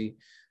you'll see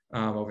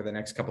over the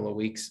next couple of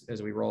weeks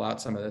as we roll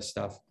out some of this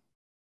stuff.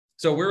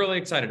 So we're really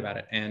excited about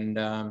it. And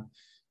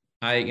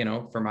I, you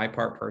know, for my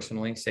part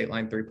personally, State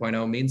Line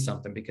 3.0 means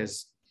something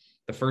because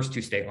the first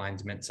two State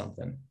Lines meant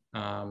something.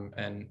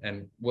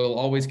 And we'll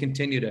always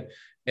continue to,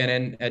 and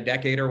in a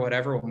decade or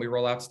whatever, when we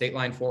roll out State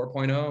Line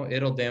 4.0,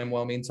 it'll damn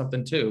well mean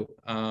something too.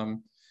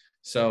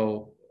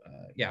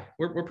 Yeah,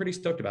 we're pretty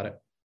stoked about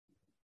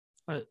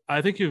it.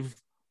 I think you've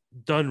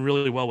done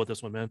really well with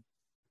this one, man.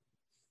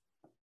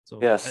 So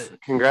yes,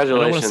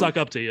 congratulations. I don't want to suck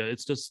up to you.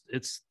 It's just,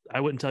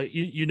 I wouldn't tell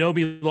you, you know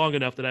me long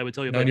enough that I would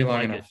tell you if I didn't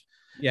like it.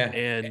 Yeah.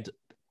 And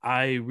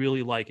I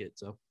really like it.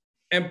 So.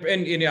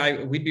 And you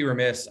know, we'd be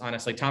remiss,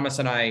 honestly. Thomas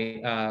and I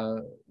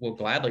will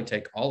gladly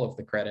take all of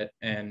the credit,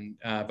 and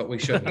but we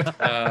shouldn't.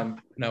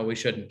 No, we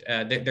shouldn't.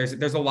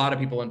 There's a lot of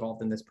people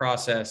involved in this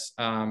process.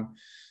 John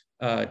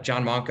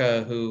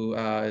Monca, who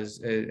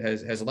has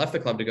left the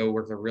club to go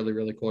work a really,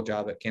 really cool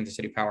job at Kansas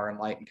City Power and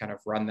Light and kind of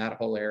run that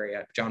whole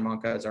area. John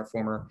Monca is our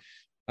former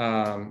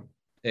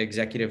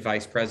executive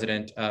vice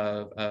president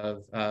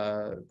of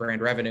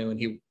brand revenue, and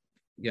he,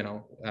 you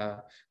know,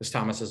 was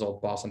Thomas's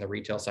old boss on the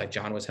retail side.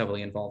 John was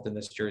heavily involved in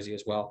this jersey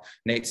as well.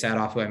 Nate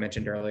Sadoff, who I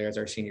mentioned earlier, is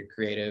our senior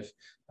creative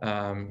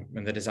on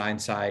the design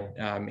side.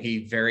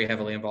 He very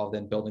heavily involved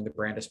in building the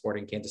brand of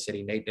Sporting Kansas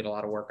City. Nate did a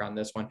lot of work on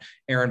this one.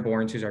 Aaron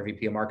Borns, who's our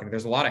VP of marketing.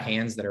 There's a lot of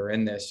hands that are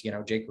in this. You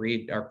know, Jake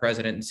Reed, our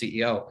president and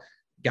CEO,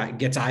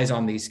 gets eyes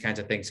on these kinds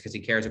of things because he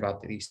cares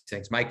about these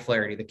things. Mike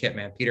Flaherty, the kit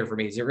man, Peter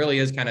Vermees. It really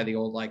is kind of the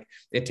old, like,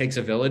 it takes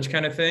a village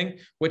kind of thing,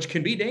 which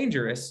can be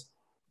dangerous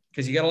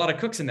because you got a lot of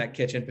cooks in that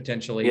kitchen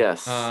potentially.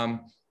 Yes. A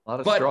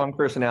lot of strong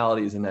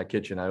personalities in that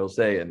kitchen, I will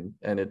say. And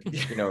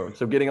it, you know,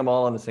 so getting them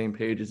all on the same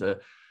page is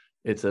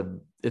it's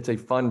a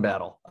fun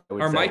battle.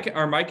 Are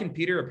Mike and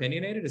Peter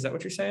opinionated? Is that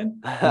what you're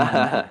saying?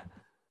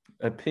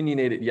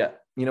 Opinionated. Yeah.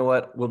 You know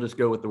what? We'll just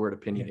go with the word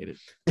opinionated.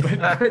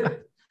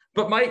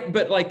 But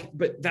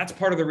that's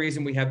part of the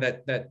reason we have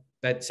that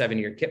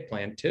 7-year kit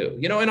plan too,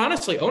 you know, and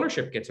honestly,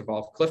 ownership gets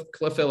involved. Cliff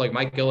Illig,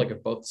 Mike Gillig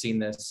have both seen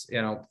this,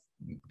 you know,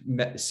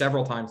 met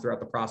several times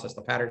throughout the process,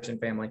 the Patterson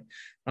family,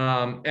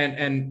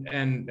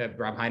 and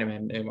Rob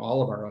Heineman, and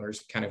all of our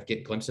owners kind of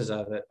get glimpses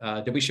of it.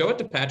 Did we show it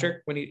to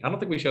Patrick I don't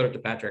think we showed it to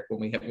Patrick when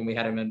we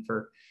had him in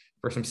for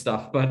some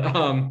stuff,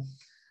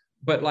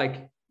 but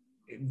like,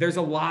 there's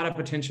a lot of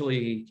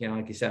potentially, you know,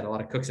 like you said, a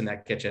lot of cooks in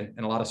that kitchen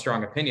and a lot of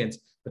strong opinions,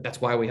 but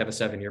that's why we have a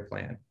 7-year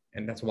plan.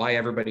 and that's why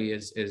everybody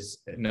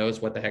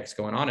knows what the heck's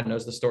going on and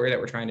knows the story that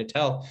we're trying to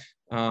tell.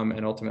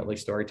 And ultimately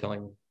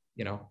storytelling,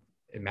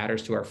 it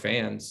matters to our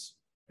fans.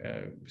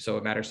 So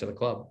it matters to the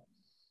club.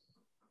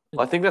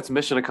 Well, I think that's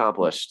mission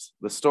accomplished.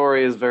 The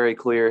story is very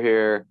clear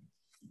here.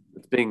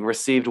 It's being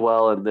received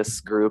well in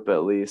this group,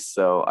 at least.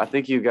 So I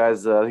think you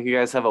guys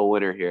have a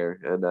winner here,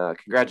 and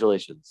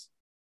congratulations.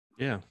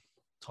 Yeah,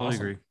 totally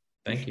agree.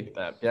 Thank you.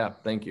 Yeah,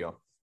 thank you.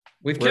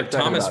 We've kept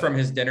Thomas from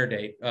his dinner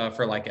date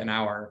for like an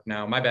hour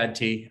now. My bad,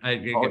 T.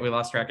 We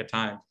lost track of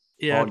time.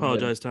 Yeah, I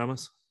apologize,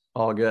 Thomas.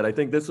 All good. I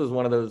think this was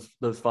one of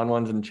those fun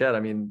ones in chat. I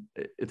mean,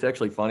 it's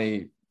actually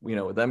funny,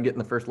 with them getting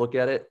the first look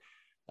at it.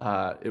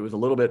 It was a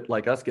little bit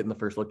like us getting the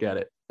first look at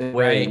it.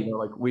 Right.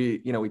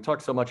 We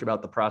talk so much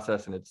about the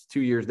process, and it's 2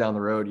 years down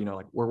the road.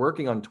 Like we're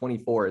working on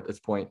 24 at this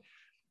point,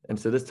 and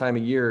so this time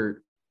of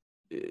year,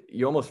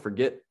 you almost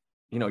forget.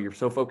 You're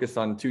so focused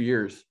on 2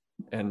 years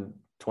and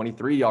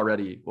 23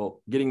 already.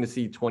 Well, getting to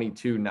see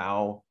 22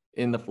 now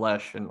in the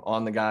flesh and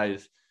on the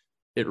guys,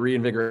 it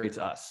reinvigorates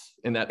us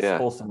in that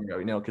whole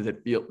scenario. Because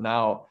it feels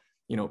now,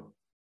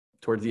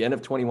 towards the end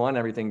of 21,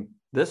 everything.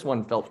 This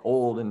one felt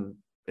old, and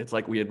it's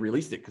like we had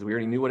released it because we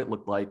already knew what it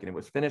looked like and it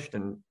was finished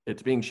and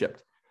it's being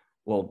shipped.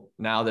 Well,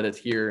 now that it's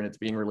here and it's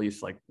being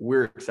released, like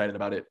we're excited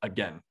about it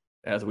again,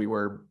 as we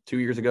were 2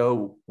 years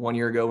ago, 1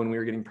 year ago when we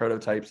were getting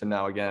prototypes, and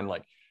now again,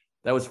 like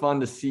that was fun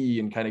to see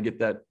and kind of get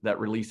that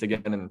release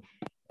again.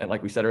 And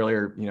like we said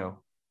earlier,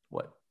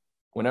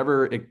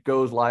 whenever it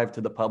goes live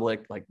to the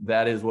public, like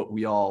that is what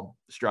we all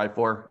strive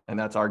for, and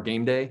that's our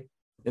game day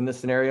in this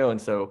scenario.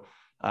 And so,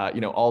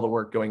 all the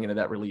work going into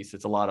that release,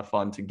 it's a lot of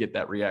fun to get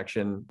that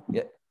reaction.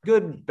 Yeah,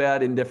 good,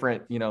 bad,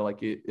 indifferent,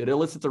 like it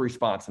elicits a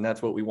response, and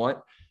that's what we want.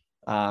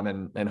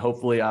 And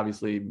hopefully,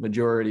 obviously,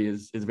 majority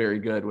is very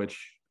good,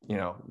 which,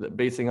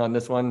 basing on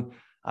this one,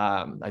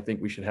 I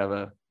think we should have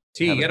a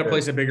you got to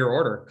place a bigger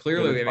order.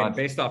 Clearly, I mean,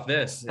 based off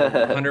this,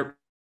 100%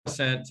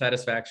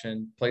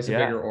 satisfaction, place a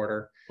bigger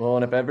order. Well,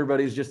 and if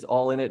everybody's just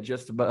all in it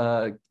just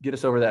to get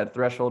us over that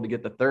threshold to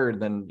get the third,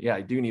 then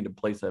I do need to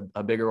place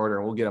a bigger order,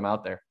 and we'll get them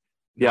out there.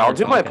 Yeah, I'll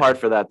do my part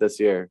for that this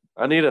year.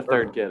 I need a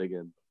third kid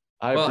again.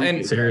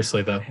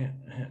 Seriously though,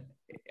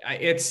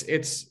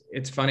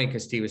 it's funny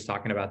because T was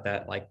talking about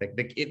that. Like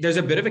there's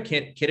a bit of a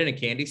kid in a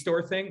candy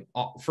store thing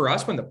for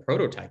us when the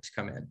prototypes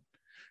come in,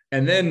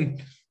 and then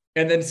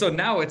so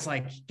now it's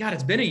like, God,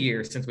 it's been a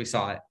year since we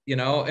saw it,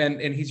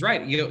 and he's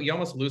right. You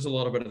almost lose a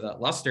little bit of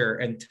that luster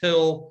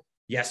until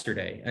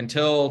yesterday,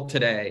 until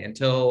today,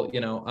 until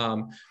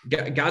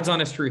God's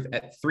honest truth.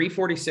 At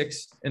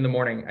 3:46 in the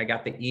morning, I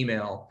got the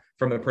email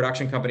from a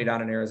production company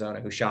down in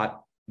Arizona who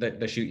shot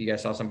the shoot you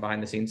guys saw some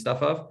behind the scenes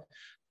stuff of,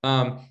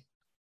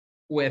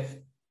 with,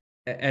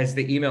 as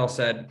the email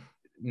said,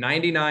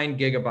 99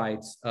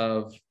 gigabytes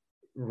of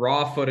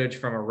raw footage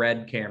from a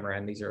Red camera.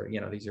 And these are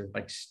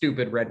like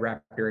stupid Red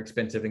Raptor,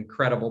 expensive,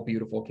 incredible,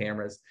 beautiful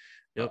cameras,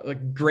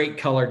 like great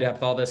color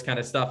depth, all this kind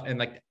of stuff. And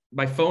like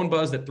my phone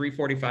buzzed at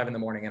 3:45 in the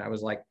morning, and I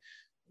was like,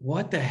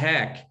 what the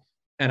heck?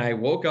 And I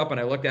woke up and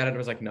I looked at it and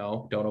was like,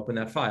 no, don't open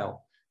that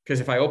file. Because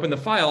if I open the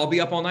file, I'll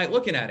be up all night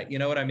looking at it. You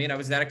know what I mean? I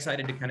was that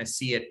excited to kind of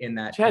see it in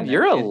that. Chad,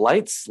 you're a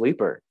light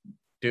sleeper.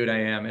 Dude, I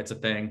am. It's a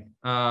thing.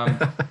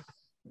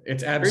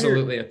 It's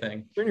absolutely a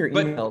thing. Turn your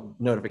email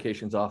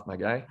notifications off, my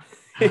guy.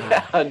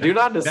 Yeah, do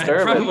not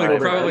disturb.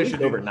 Probably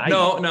should overnight.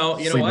 No, you know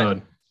Sleep what?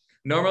 mode.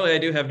 Normally I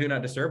do have do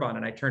not disturb on,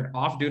 and I turned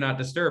off do not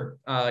disturb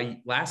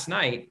last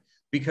night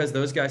because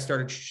those guys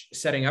started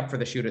setting up for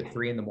the shoot at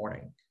 3 a.m.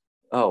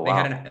 Oh,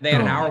 wow. They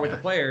had an hour with the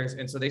players,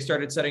 and so they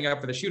started setting up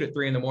for the shoot at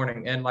 3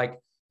 a.m. And like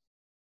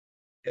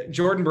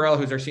Jordan Burrell,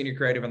 who's our senior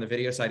creative on the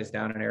video side, is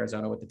down in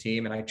Arizona with the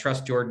team, and I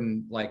trust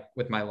Jordan like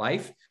with my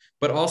life.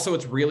 But also,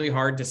 it's really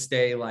hard to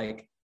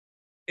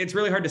it's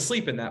really hard to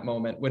sleep in that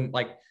moment when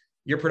like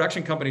your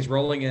production company's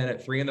rolling in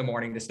at 3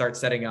 a.m. to start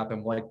setting up,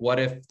 and like, what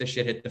if the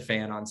shit hit the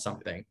fan on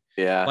something?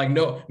 Yeah. Like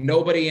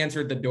nobody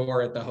answered the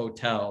door at the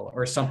hotel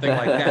or something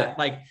like that.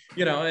 Like,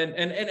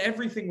 and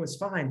everything was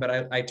fine,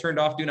 but I turned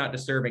off do not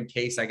disturb in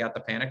case I got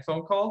the panic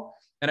phone call,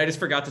 and I just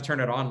forgot to turn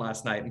it on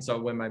last night. And so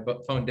when my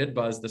phone did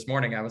buzz this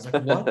morning, I was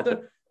like, what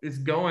the is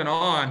going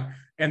on?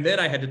 And then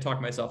I had to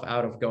talk myself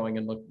out of going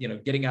and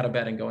getting out of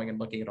bed and going and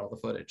looking at all the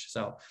footage.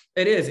 So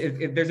there's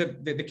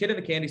the kid in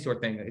the candy store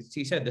thing.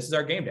 He said, this is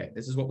our game day.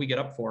 This is what we get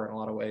up for in a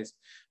lot of ways.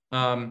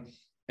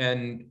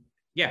 And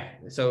yeah,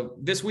 so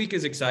this week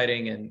is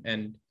exciting,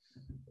 and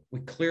we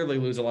clearly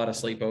lose a lot of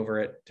sleep over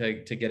it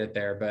to get it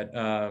there. But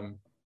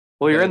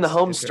well, you're in the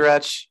home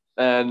stretch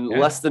and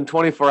less than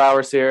 24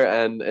 hours here.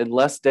 And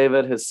unless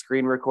David has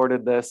screen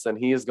recorded this and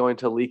he is going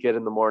to leak it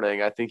in the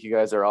morning, I think you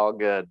guys are all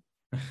good.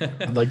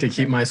 I'd like to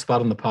keep my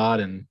spot on the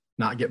pod and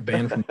not get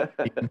banned from the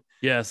team.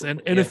 Yes,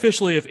 and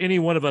officially, if any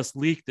one of us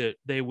leaked it,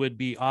 they would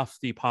be off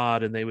the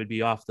pod and they would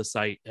be off the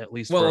site at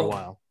least for a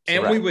while.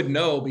 And we would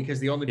know because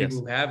the only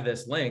people who have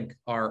this link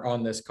are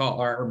on this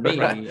call, are me,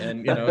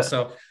 and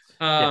so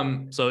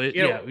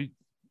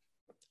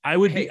I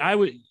would be,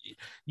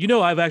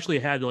 I've actually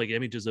had like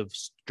images of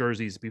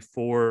jerseys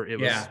before it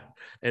was,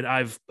 and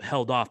I've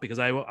held off because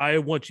I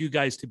want you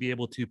guys to be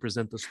able to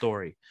present the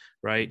story,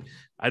 right?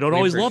 I don't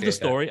always love the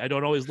story. I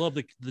don't always love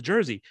the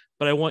jersey,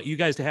 but I want you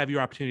guys to have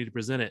your opportunity to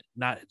present it,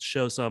 not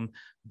show some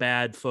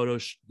bad photo,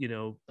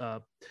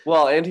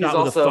 well, and he's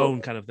also the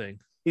phone kind of thing.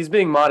 He's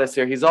being modest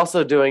here. He's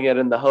also doing it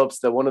in the hopes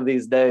that one of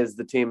these days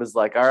the team is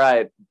like, all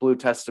right, Blue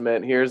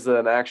Testament, here's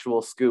an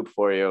actual scoop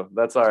for you.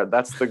 That's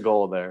the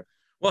goal there.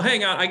 Well,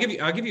 hang on.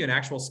 I'll give you an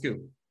actual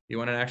scoop. You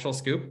want an actual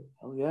scoop?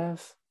 Oh,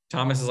 yes.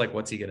 Thomas is like,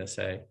 what's he going to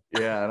say?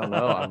 Yeah, I don't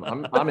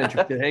know. I'm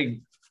interested.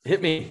 Hey,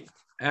 hit me.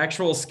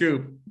 Actual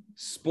scoop.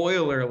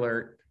 Spoiler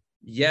alert.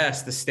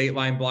 Yes, the State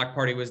Line Block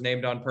Party was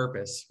named on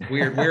purpose.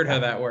 Weird how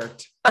that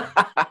worked.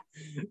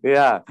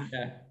 Yeah.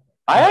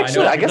 I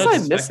guess I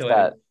missed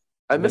that.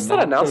 I missed that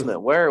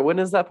announcement. When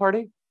is that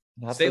party?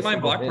 State Line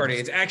Block Party.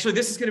 It's actually,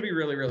 this is going to be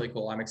really, really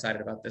cool. I'm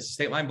excited about this.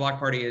 State Line Block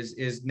Party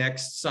is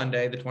next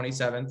Sunday, the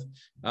 27th,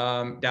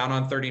 down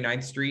on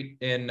 39th Street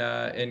in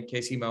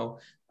KC-Mo.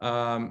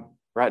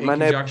 Right in my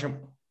neighborhood.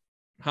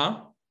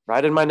 Huh?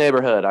 Right in my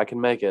neighborhood. I can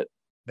make it.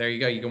 There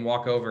you go. You can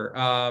walk over.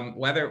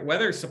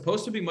 Weather is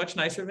supposed to be much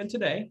nicer than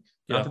today.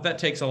 Not that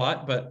takes a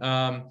lot,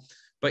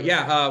 but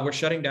yeah, we're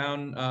shutting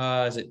down.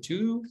 Is it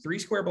 2-3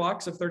 square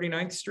blocks of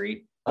 39th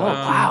Street? Oh,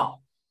 wow.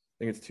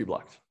 I think it's 2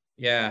 blocks.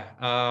 Yeah.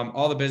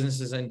 All the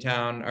businesses in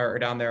town are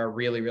down there are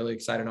really, really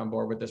excited on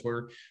board with this.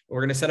 We're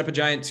going to set up a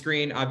giant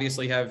screen,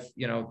 obviously have,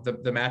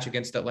 the match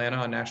against Atlanta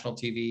on national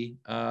TV.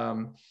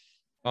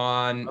 We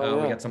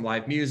got some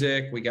live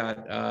music. We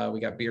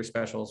got beer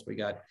specials. We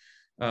got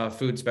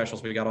food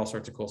specials. We got all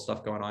sorts of cool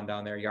stuff going on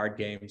down there. Yard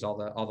games, all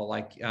the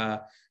like,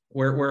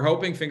 we're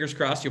hoping, fingers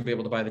crossed, you'll be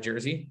able to buy the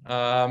jersey.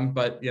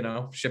 But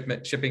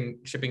shipping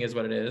is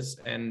what it is.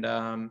 And,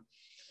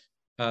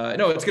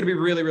 no, it's going to be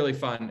really, really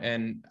fun.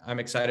 And I'm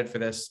excited for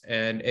this.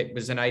 And it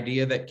was an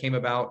idea that came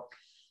about.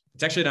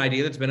 It's actually an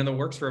idea that's been in the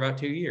works for about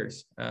 2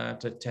 years,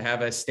 to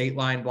have a state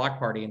line block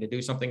party and to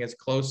do something as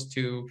close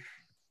to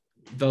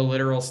the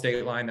literal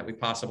state line that we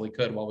possibly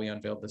could while we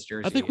unveiled this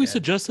jersey. I think we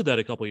suggested that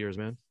a couple years,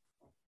 man.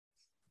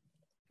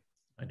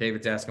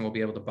 David's asking, we'll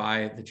be able to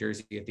buy the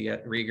jersey at the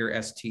Rieger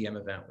STM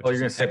event. You're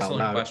going to say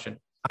excellent question.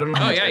 I don't know.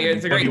 Oh yeah,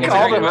 it's a great. You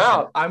called him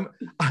out. I'm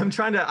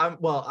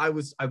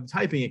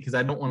typing it because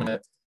I don't want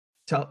to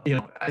tell.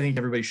 I think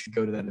everybody should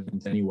go to that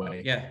event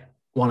anyway. Yeah.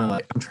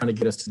 I'm trying to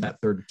get us to that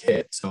third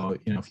kit. So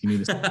if you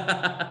need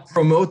to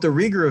promote the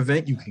Rieger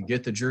event, you can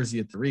get the jersey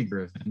at the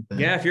Rieger event. Then.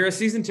 Yeah, if you're a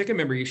season ticket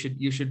member, you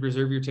should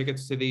reserve your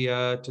tickets to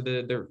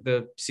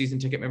the season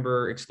ticket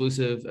member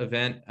exclusive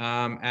event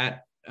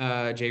at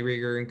J.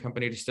 Rieger and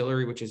Company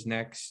Distillery, which is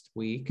next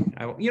week.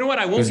 You know what?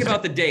 I won't give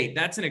out the date.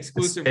 That's an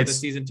exclusive for the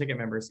season ticket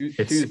members.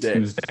 It's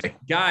Tuesday.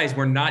 Guys,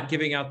 we're not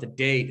giving out the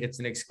date. It's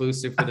an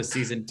exclusive for the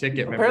season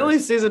ticket members. Apparently,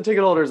 season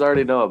ticket holders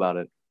already know about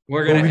it.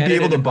 We're going to be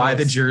able to buy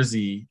the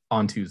jersey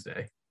on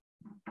Tuesday.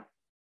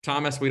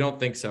 Thomas, we don't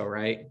think so,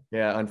 right?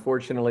 Yeah,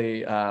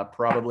 unfortunately,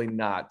 probably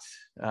not.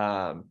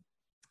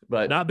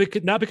 But not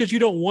because you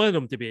don't want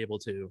them to be able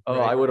to. Oh,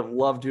 right? I would have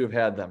loved to have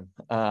had them.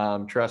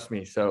 Trust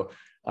me. So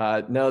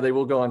no, they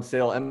will go on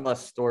sale.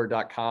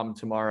 MLSstore.com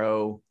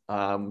tomorrow.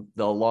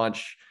 They'll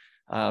launch,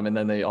 and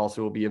then they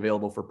also will be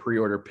available for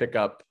pre-order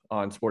pickup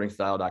on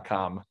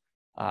sportingstyle.com.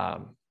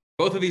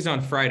 Both of these on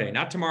Friday,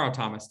 not tomorrow,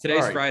 Thomas.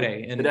 Today's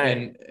Friday.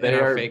 Today. They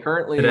are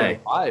currently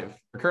live.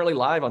 They're currently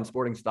live on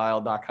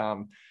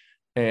sportingstyle.com.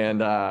 And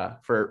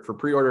for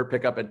pre-order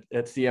pickup at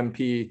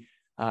CMP,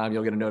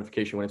 you'll get a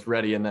notification when it's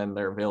ready. And then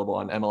they're available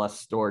on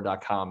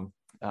MLSstore.com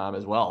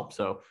as well.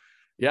 So,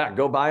 yeah,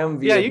 go buy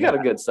them. You got a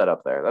good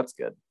setup there. That's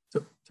good.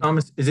 So,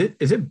 Thomas, is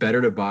it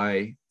better to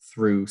buy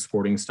through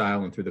Sporting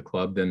Style and through the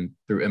club than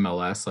through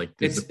MLS? Like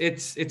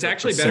it's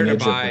actually better to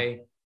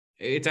buy.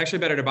 It's actually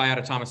better to buy out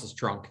of Thomas's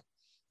trunk.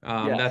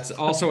 Yes. That's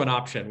also an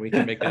option. We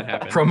can make that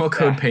happen. Promo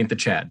code Paint the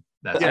Chad.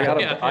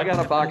 I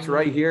got a box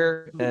right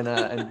here,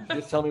 and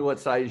just tell me what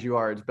size you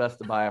are. It's best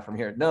to buy it from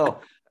here. No,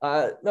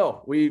 it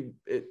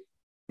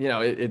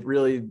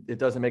really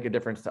doesn't make a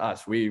difference to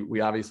us.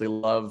 We obviously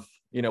love,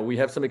 we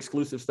have some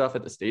exclusive stuff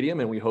at the stadium,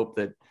 and we hope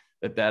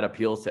that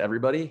appeals to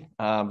everybody.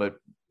 But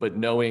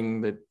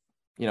knowing that,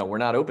 we're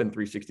not open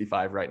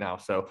 365 right now.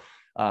 So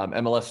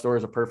MLS store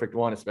is a perfect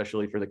one,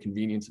 especially for the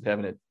convenience of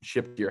having it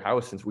shipped to your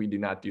house, since we do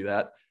not do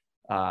that.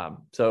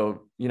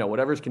 So,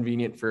 whatever's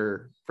convenient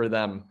for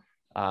them.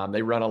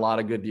 They run a lot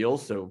of good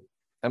deals. So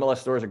MLS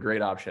store is a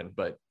great option,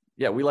 but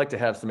yeah, we like to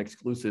have some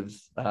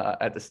exclusives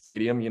at the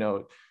stadium,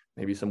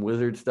 maybe some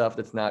Wizard stuff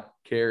that's not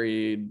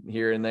carried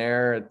here and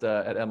there at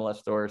MLS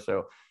store.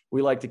 So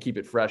we like to keep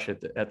it fresh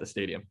at the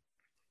stadium.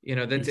 He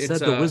said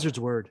the Wizard's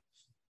word.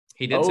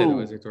 He did say the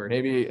Wizard's word.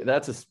 Maybe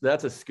that's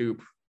a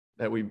scoop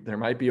that there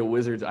might be a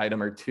Wizards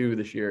item or two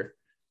this year.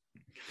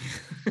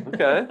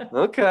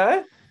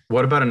 Okay.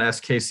 What about an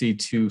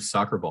SKC2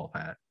 soccer ball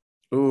hat?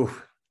 Ooh,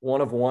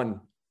 one of one.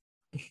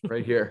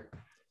 Right here.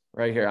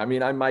 I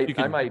mean, I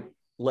might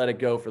let it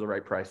go for the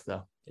right price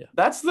though. Yeah.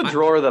 That's the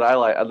drawer that I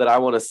like, that I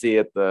want to see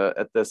at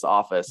this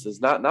office,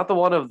 is not the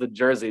one of the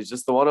jerseys,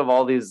 just the one of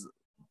all these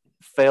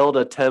failed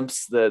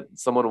attempts that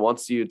someone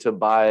wants you to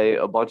buy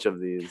a bunch of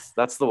these.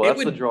 That's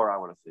the drawer I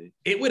want to see.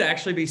 It would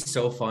actually be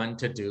so fun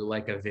to do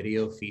like a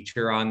video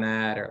feature on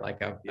that, or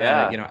like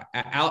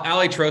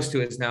Ali Trost,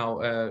 who is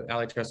now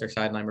Ali Trost, our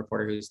sideline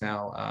reporter, who's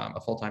now a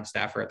full-time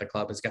staffer at the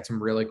club, has got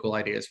some really cool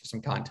ideas for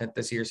some content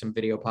this year, some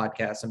video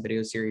podcasts, some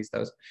video series,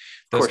 those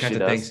kinds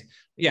of things.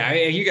 Yeah,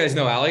 you guys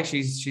know Alex.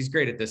 She's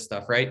great at this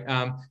stuff, right?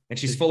 And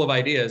she's full of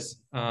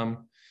ideas.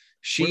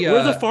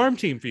 We're the farm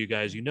team for you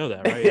guys. You know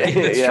that, right?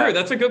 That's true.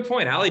 That's a good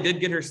point. Allie did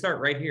get her start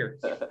right here.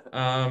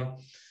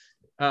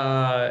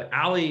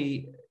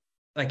 Allie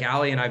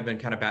and I've been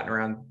kind of batting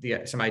around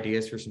some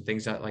ideas for some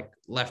things that like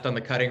left on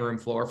the cutting room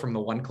floor from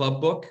the One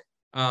Club book.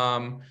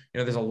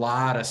 There's a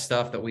lot of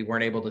stuff that we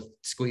weren't able to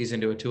squeeze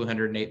into a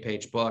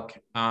 208-page book.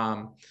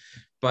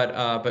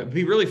 But it'd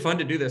be really fun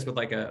to do this with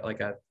like a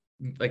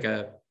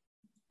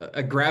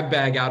grab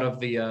bag out of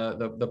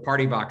the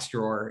party box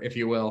drawer, if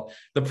you will.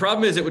 The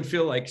problem is it would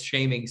feel like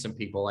shaming some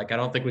people. Like, I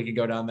don't think we could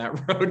go down that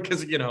road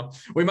because,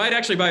 we might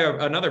actually buy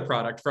another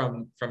product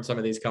from some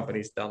of these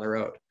companies down the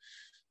road.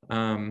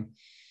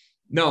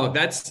 No,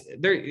 that's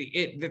there.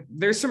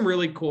 There's some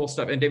really cool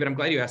stuff. And David, I'm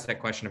glad you asked that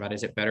question about,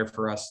 is it better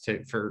for us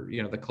for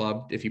the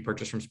club if you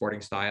purchase from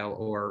Sporting Style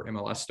or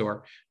MLS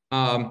store?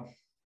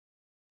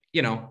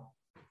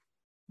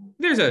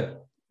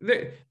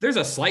 There's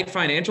a slight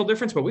financial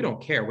difference, but we don't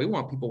care. We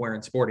want people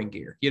wearing sporting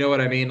gear. You know what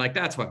I mean? Like,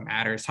 that's what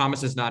matters.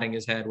 Thomas is nodding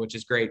his head, which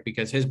is great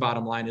because his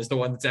bottom line is the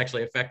one that's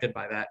actually affected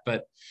by that.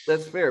 But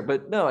that's fair.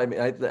 But no, I mean,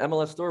 the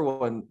MLS store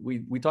one,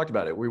 we talked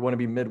about it. We want to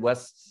be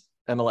Midwest's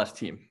MLS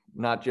team,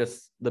 not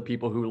just the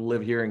people who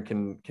live here and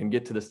can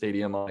get to the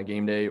stadium on a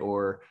game day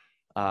or,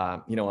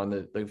 on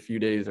the few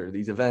days or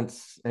these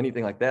events,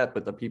 anything like that.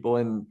 But the people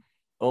in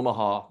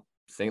Omaha,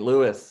 St.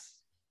 Louis,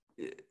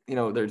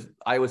 there's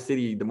Iowa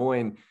City, Des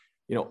Moines,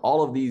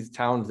 all of these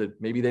towns that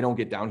maybe they don't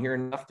get down here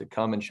enough to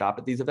come and shop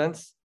at these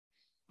events.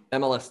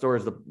 MLS store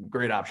is the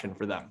great option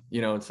for them,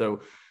 and so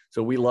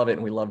we love it,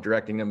 and we love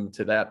directing them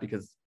to that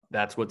because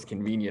that's what's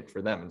convenient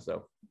for them. And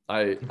so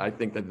I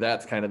think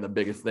that's kind of the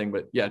biggest thing.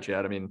 But yeah,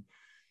 Chad,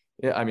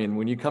 I mean,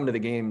 when you come to the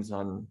games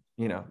on,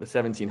 the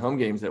 17 home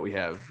games that we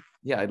have,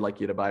 I'd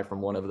like you to buy from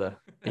one of the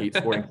 8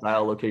 Sporting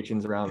Style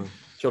locations around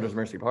Children's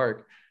Mercy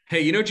Park.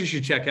 Hey, what you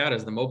should check out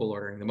is the mobile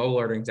ordering. The mobile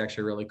ordering is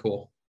actually really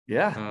cool.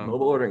 Yeah,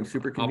 mobile ordering,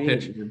 super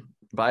convenient. You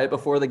buy it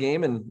before the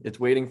game, and it's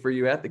waiting for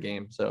you at the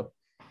game. So,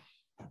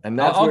 and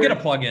that's I'll get a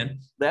plug in.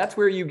 That's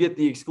where you get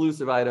the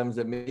exclusive items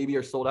that maybe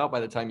are sold out by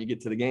the time you get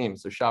to the game.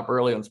 So shop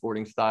early on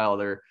Sporting Style.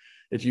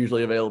 It's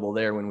usually available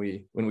there when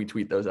we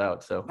tweet those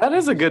out. So that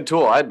is a good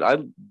tool. I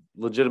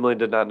legitimately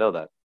did not know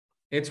that.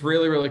 It's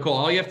really, really cool.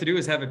 All you have to do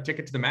is have a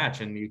ticket to the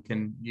match, and you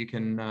can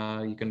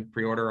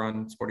pre-order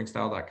on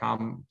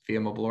sportingstyle.com via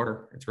mobile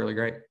order. It's really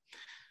great.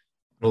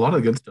 A lot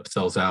of the good stuff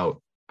sells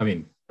out,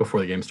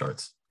 before the game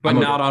starts. But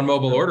not on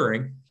mobile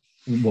ordering.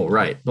 Well,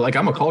 right. But like,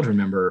 I'm a Cauldron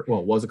member.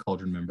 Well, was a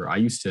Cauldron member. I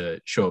used to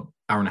show up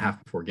hour and a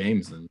half before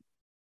games, and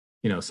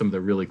some of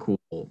the really cool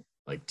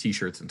like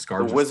t-shirts and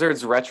scarves. The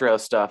Wizards retro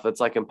stuff.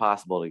 It's like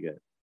impossible to get.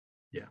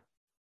 Yeah.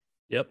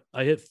 Yep.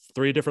 I hit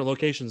 3 different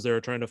locations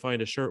there trying to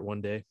find a shirt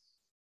one day.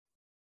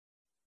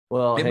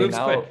 Well,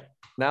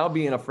 now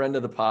being a friend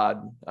of the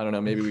pod, I don't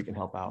know, maybe we can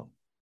help out.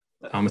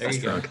 Thomas is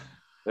drunk.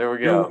 There we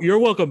go. You're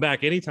welcome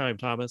back anytime,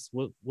 Thomas.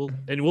 We'll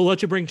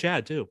let you bring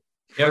Chad too.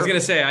 Yeah, I was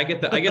gonna say I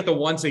get the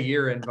once a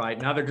year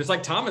invite. Now they're just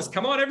like, Thomas,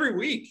 come on every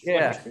week.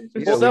 Yeah.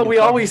 Well, no, we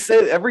always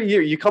say every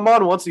year you come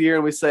on once a year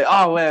and we say,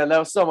 oh man, that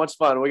was so much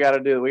fun. We got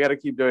to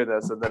keep doing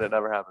this, and then it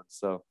never happens.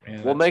 So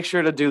we'll make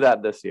sure to do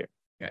that this year.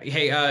 Yeah.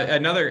 Hey,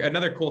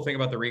 another cool thing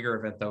about the Rieger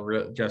event,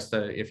 though, just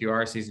if you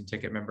are a season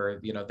ticket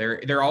member,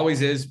 there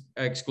always is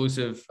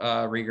exclusive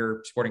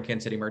Rieger Sporting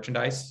Kansas City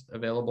merchandise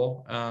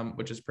available,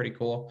 which is pretty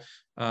cool.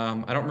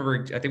 I don't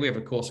remember. I think we have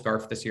a cool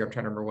scarf this year. I'm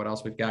trying to remember what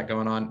else we've got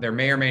going on. There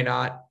may or may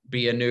not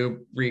be a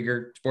new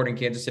Rieger Sporting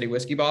Kansas City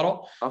whiskey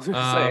bottle. I was going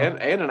to say,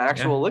 and an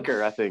actual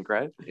liquor, I think,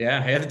 right?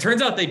 Yeah. It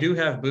turns out they do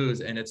have booze,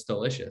 and it's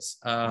delicious.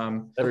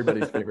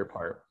 Everybody's favorite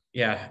part.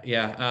 Yeah.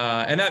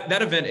 And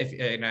that event,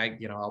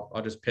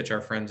 I'll just pitch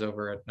our friends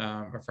over at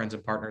our friends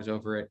and partners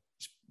over at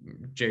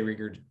J.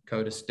 Rieger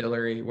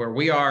Co-Distillery, where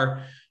we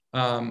are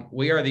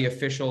the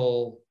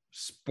official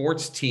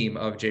sports team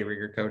of J.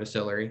 Rieger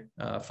Co-Distillery,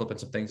 flipping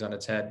some things on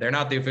its head. They're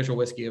not the official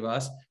whiskey of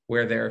us.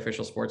 We're their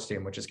official sports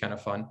team, which is kind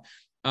of fun.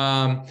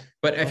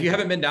 But if you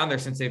haven't been down there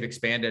since they've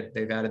expanded,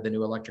 they've added the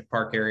new electric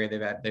park area.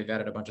 They've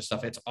added a bunch of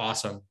stuff. It's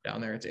awesome down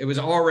there. It was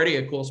already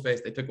a cool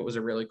space. They took what was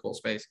a really cool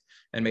space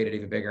and made it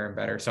even bigger and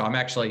better. So I'm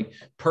actually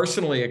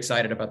personally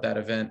excited about that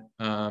event.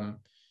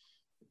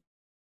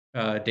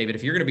 David,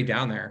 if you're going to be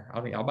down there,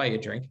 I'll buy you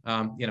a drink.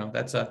 I'm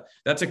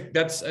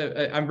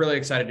really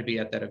excited to be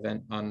at that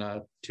event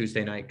on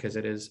Tuesday night. Cause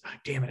it is,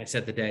 damn it. I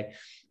said the day,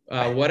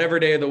 whatever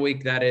day of the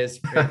week that is,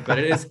 but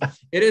it's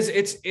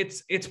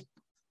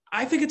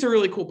I think it's a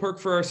really cool perk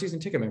for our season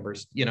ticket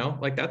members.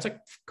 That's a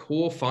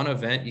cool, fun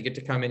event. You get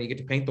to come in, you get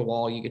to paint the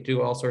wall, you get to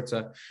do all sorts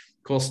of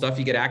cool stuff.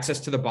 You get access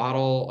to the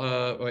bottle,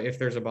 if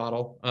there's a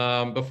bottle,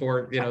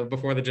 before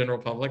the general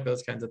public,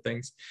 those kinds of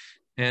things.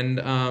 And,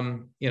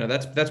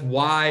 that's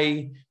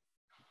why,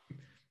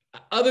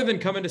 other than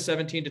coming to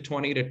 17 to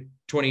 20 to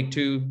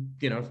 22,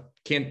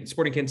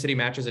 Sporting Kansas City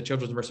matches at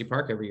Children's Mercy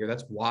Park every year.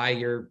 That's why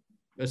you're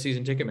a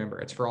season ticket member.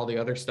 It's for all the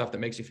other stuff that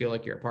makes you feel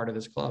like you're a part of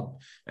this club.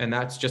 And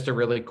that's just a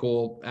really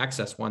cool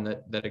access one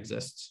that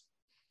exists.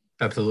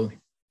 Absolutely.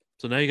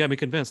 So now you got me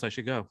convinced I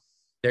should go.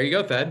 There you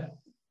go, Thad.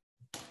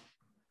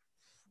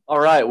 All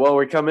right. Well,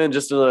 we come in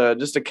just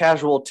a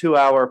casual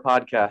 2-hour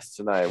podcast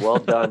tonight. Well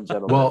done,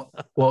 gentlemen.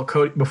 Well,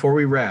 Cody, before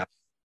we wrap,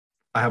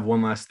 I have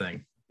one last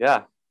thing.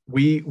 Yeah.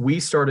 We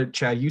started,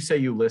 Chad, you say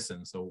you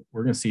listen, so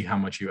we're going to see how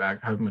much truth.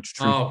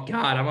 Oh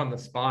God, I'm on the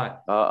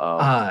spot.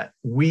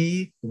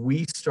 We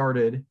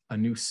started a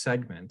new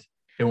segment.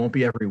 It won't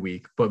be every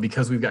week, but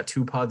because we've got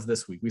 2 pods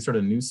this week, we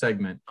started a new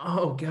segment.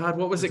 Oh God,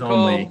 what was it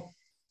called?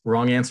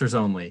 Wrong answers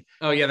only.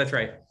 Oh yeah, that's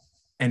right.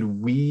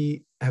 And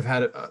we have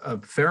had a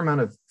fair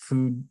amount of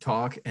food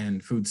talk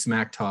and food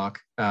smack talk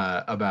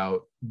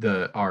about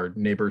our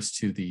neighbors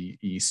to the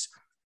east.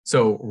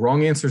 So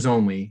wrong answers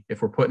only.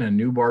 If we're putting a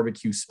new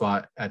barbecue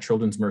spot at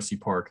Children's Mercy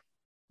Park,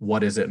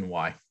 what is it and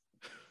why?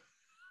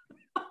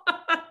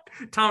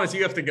 Thomas,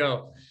 you have to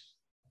go.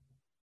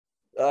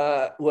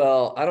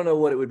 Well, I don't know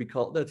what it would be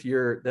called. That's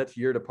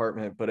your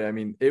department, but I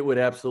mean, it would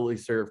absolutely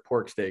serve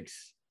pork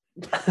steaks.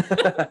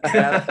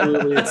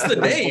 Absolutely. That's the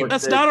name.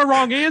 That's not a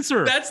wrong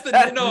answer. That's the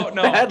no.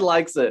 Dad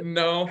likes it.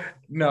 No.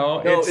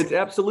 It's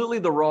absolutely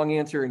the wrong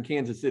answer in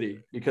Kansas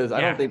City, because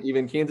I don't think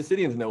even Kansas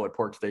Cityans know what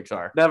pork steaks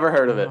are. Never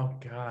heard of it. Oh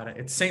God,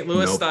 it's St.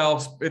 Louis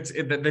style. It's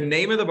the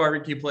name of the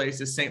barbecue place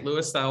is St.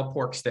 Louis style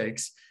pork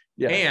steaks.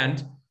 Yeah,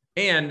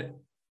 and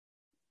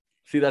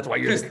see, that's why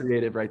you're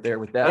creative right there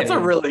with that. That's a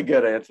really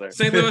good answer.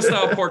 St. Louis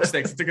style pork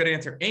steaks. It's a good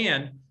answer.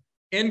 And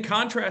in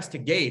contrast to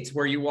Gates,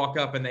 where you walk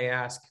up and they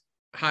ask,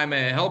 "Hi,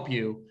 may I help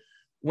you?"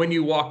 When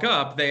you walk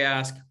up, they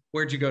ask,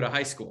 "Where'd you go to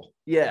high school?"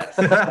 Yes.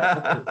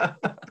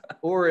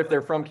 Or if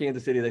they're from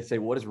Kansas City, they say,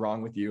 "What is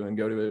wrong with you?" and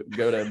go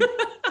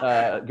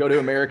to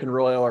American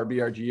Royal or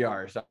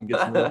BRGR or something. Get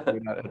some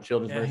food out of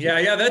Children's Mercy.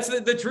 Yeah. That's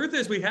the truth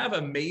is we have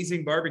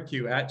amazing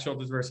barbecue at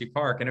Children's Mercy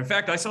Park. And in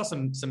fact, I saw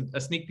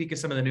a sneak peek of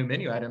some of the new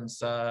menu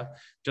items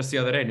just the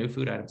other day, new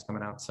food items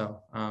coming out. So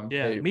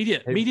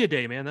media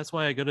day, man. That's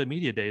why I go to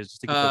media days,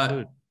 just to get the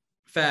food.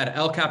 Fad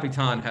El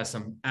Capitan has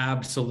some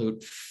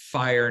absolute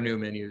fire new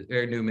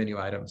menu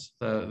items.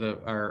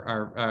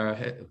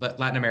 Our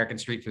Latin American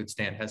street food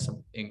stand has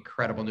some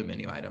incredible new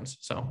menu items.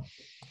 So,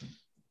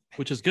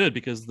 which is good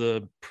because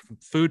the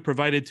food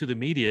provided to the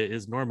media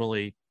is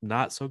normally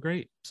not so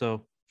great.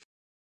 So,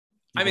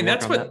 I mean,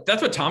 that's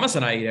what Thomas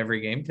and I eat every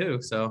game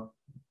too. So,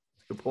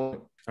 good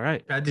point. All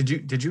right,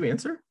 did you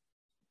answer?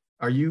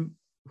 Are you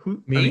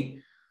who me? I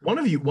mean,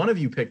 one of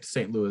you picked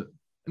St. Louis.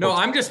 No,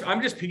 I'm just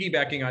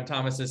piggybacking on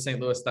Thomas's St.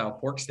 Louis style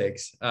pork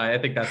steaks. I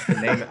think that's the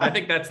name. I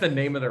think that's the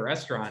name of the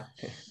restaurant.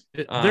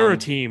 They're a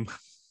team.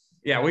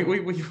 Yeah,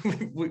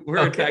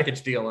 we're a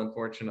package deal,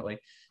 unfortunately.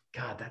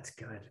 God, that's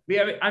good.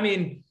 I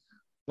mean,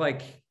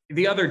 like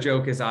the other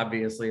joke is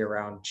obviously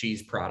around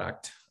cheese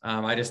product.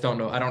 I just don't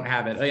know. I don't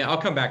have it. I'll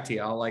come back to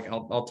you.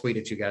 I'll tweet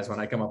at you guys when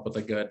I come up with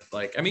a good,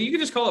 you can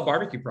just call it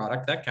barbecue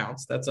product. That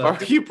counts. That's a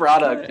barbecue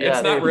product.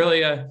 It's not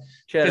really a.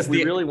 Chad, if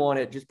we really want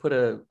it, just put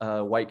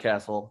a White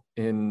Castle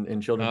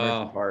in Children's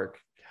Mercy Park,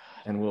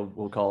 and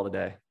we'll call it a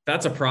day.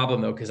 That's a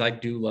problem though, because I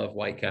do love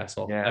White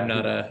Castle.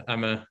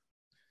 Yeah,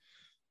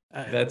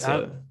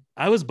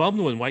 I was bummed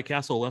when White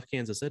Castle left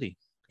Kansas City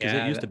because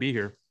it used to be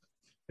here.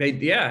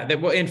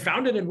 And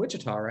founded in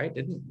Wichita, right?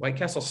 Didn't White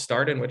Castle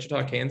start in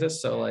Wichita, Kansas?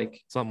 So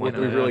something like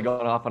that. We've really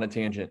gone off on a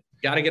tangent.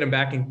 Got to get them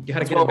back and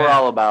That's what we're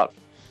all about.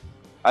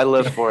 I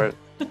live for it.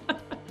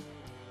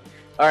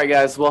 All right,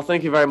 guys. Well,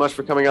 thank you very much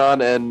for coming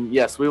on. And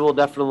yes, we will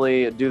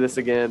definitely do this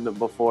again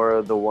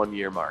before the 1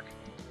 year mark.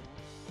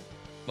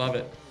 Love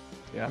it.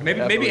 Yeah.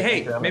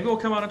 Maybe we'll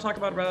come on and talk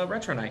about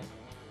Retro Night.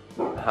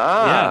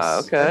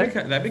 Yes. Okay.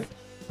 That'd be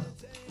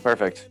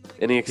perfect.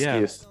 Any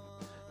excuse. Yeah.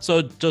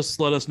 So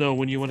just let us know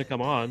when you want to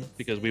come on,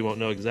 because we won't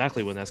know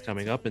exactly when that's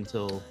coming up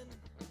until.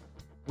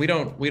 We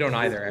don't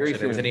either. Actually,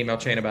 there was an email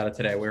chain about it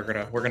today. We're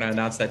gonna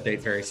announce that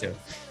date very soon.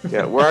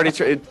 Yeah, we're already.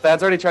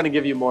 Thad's already trying to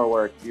give you more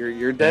work.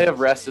 Your day of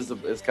rest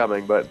is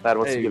coming, but Thad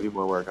wants to give you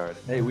more work already.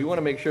 Hey, we want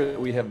to make sure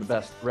that we have the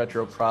best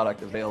retro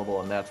product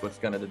available, and that's what's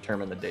going to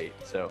determine the date.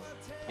 So.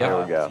 There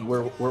we go.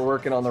 So we're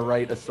working on the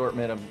right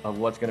assortment of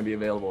what's going to be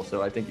available.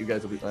 So I think you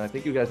guys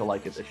will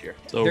like it this year.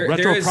 So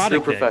retro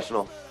product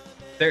professional.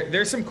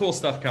 There's some cool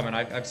stuff coming.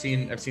 I've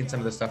seen some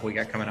of the stuff we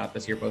got coming out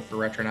this year, both for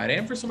Retro Night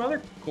and for some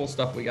other cool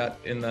stuff we got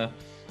in the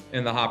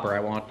hopper. I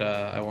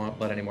won't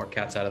let any more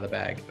cats out of the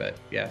bag, but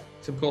yeah,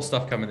 some cool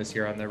stuff coming this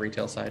year on the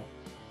retail side.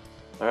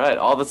 All right,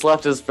 all that's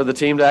left is for the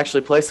team to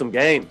actually play some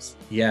games.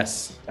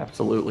 Yes,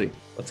 absolutely.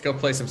 Let's go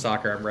play some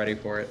soccer. I'm ready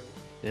for it.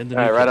 All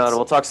right, right on.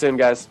 We'll talk soon,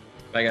 guys.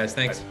 Bye, guys.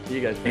 Thanks. See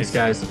you guys. Thanks,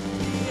 guys.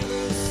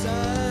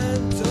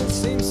 Don't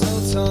seem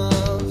so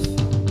tough,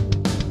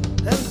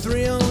 and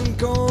 3 own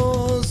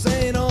goals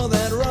ain't all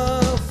that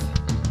rough.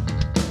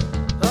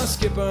 Our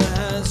skipper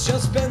has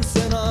just been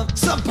sent off.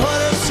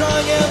 Supporters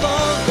strong,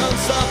 evolved, gone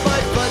soft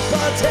by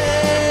football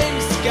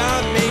teams.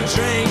 Got me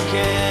trained.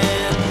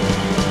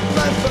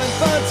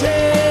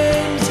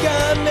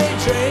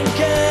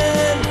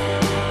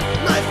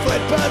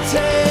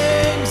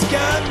 team's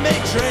got me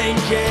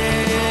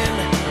drinking.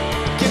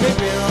 Give me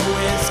beer or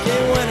whiskey,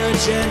 wine or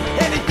gin,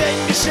 anything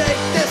to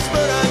shake this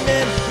mood I'm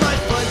in. My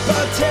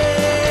football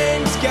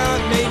team's got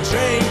me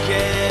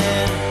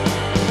drinking.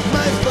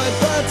 My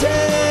football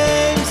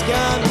team's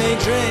got me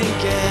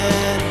drinking.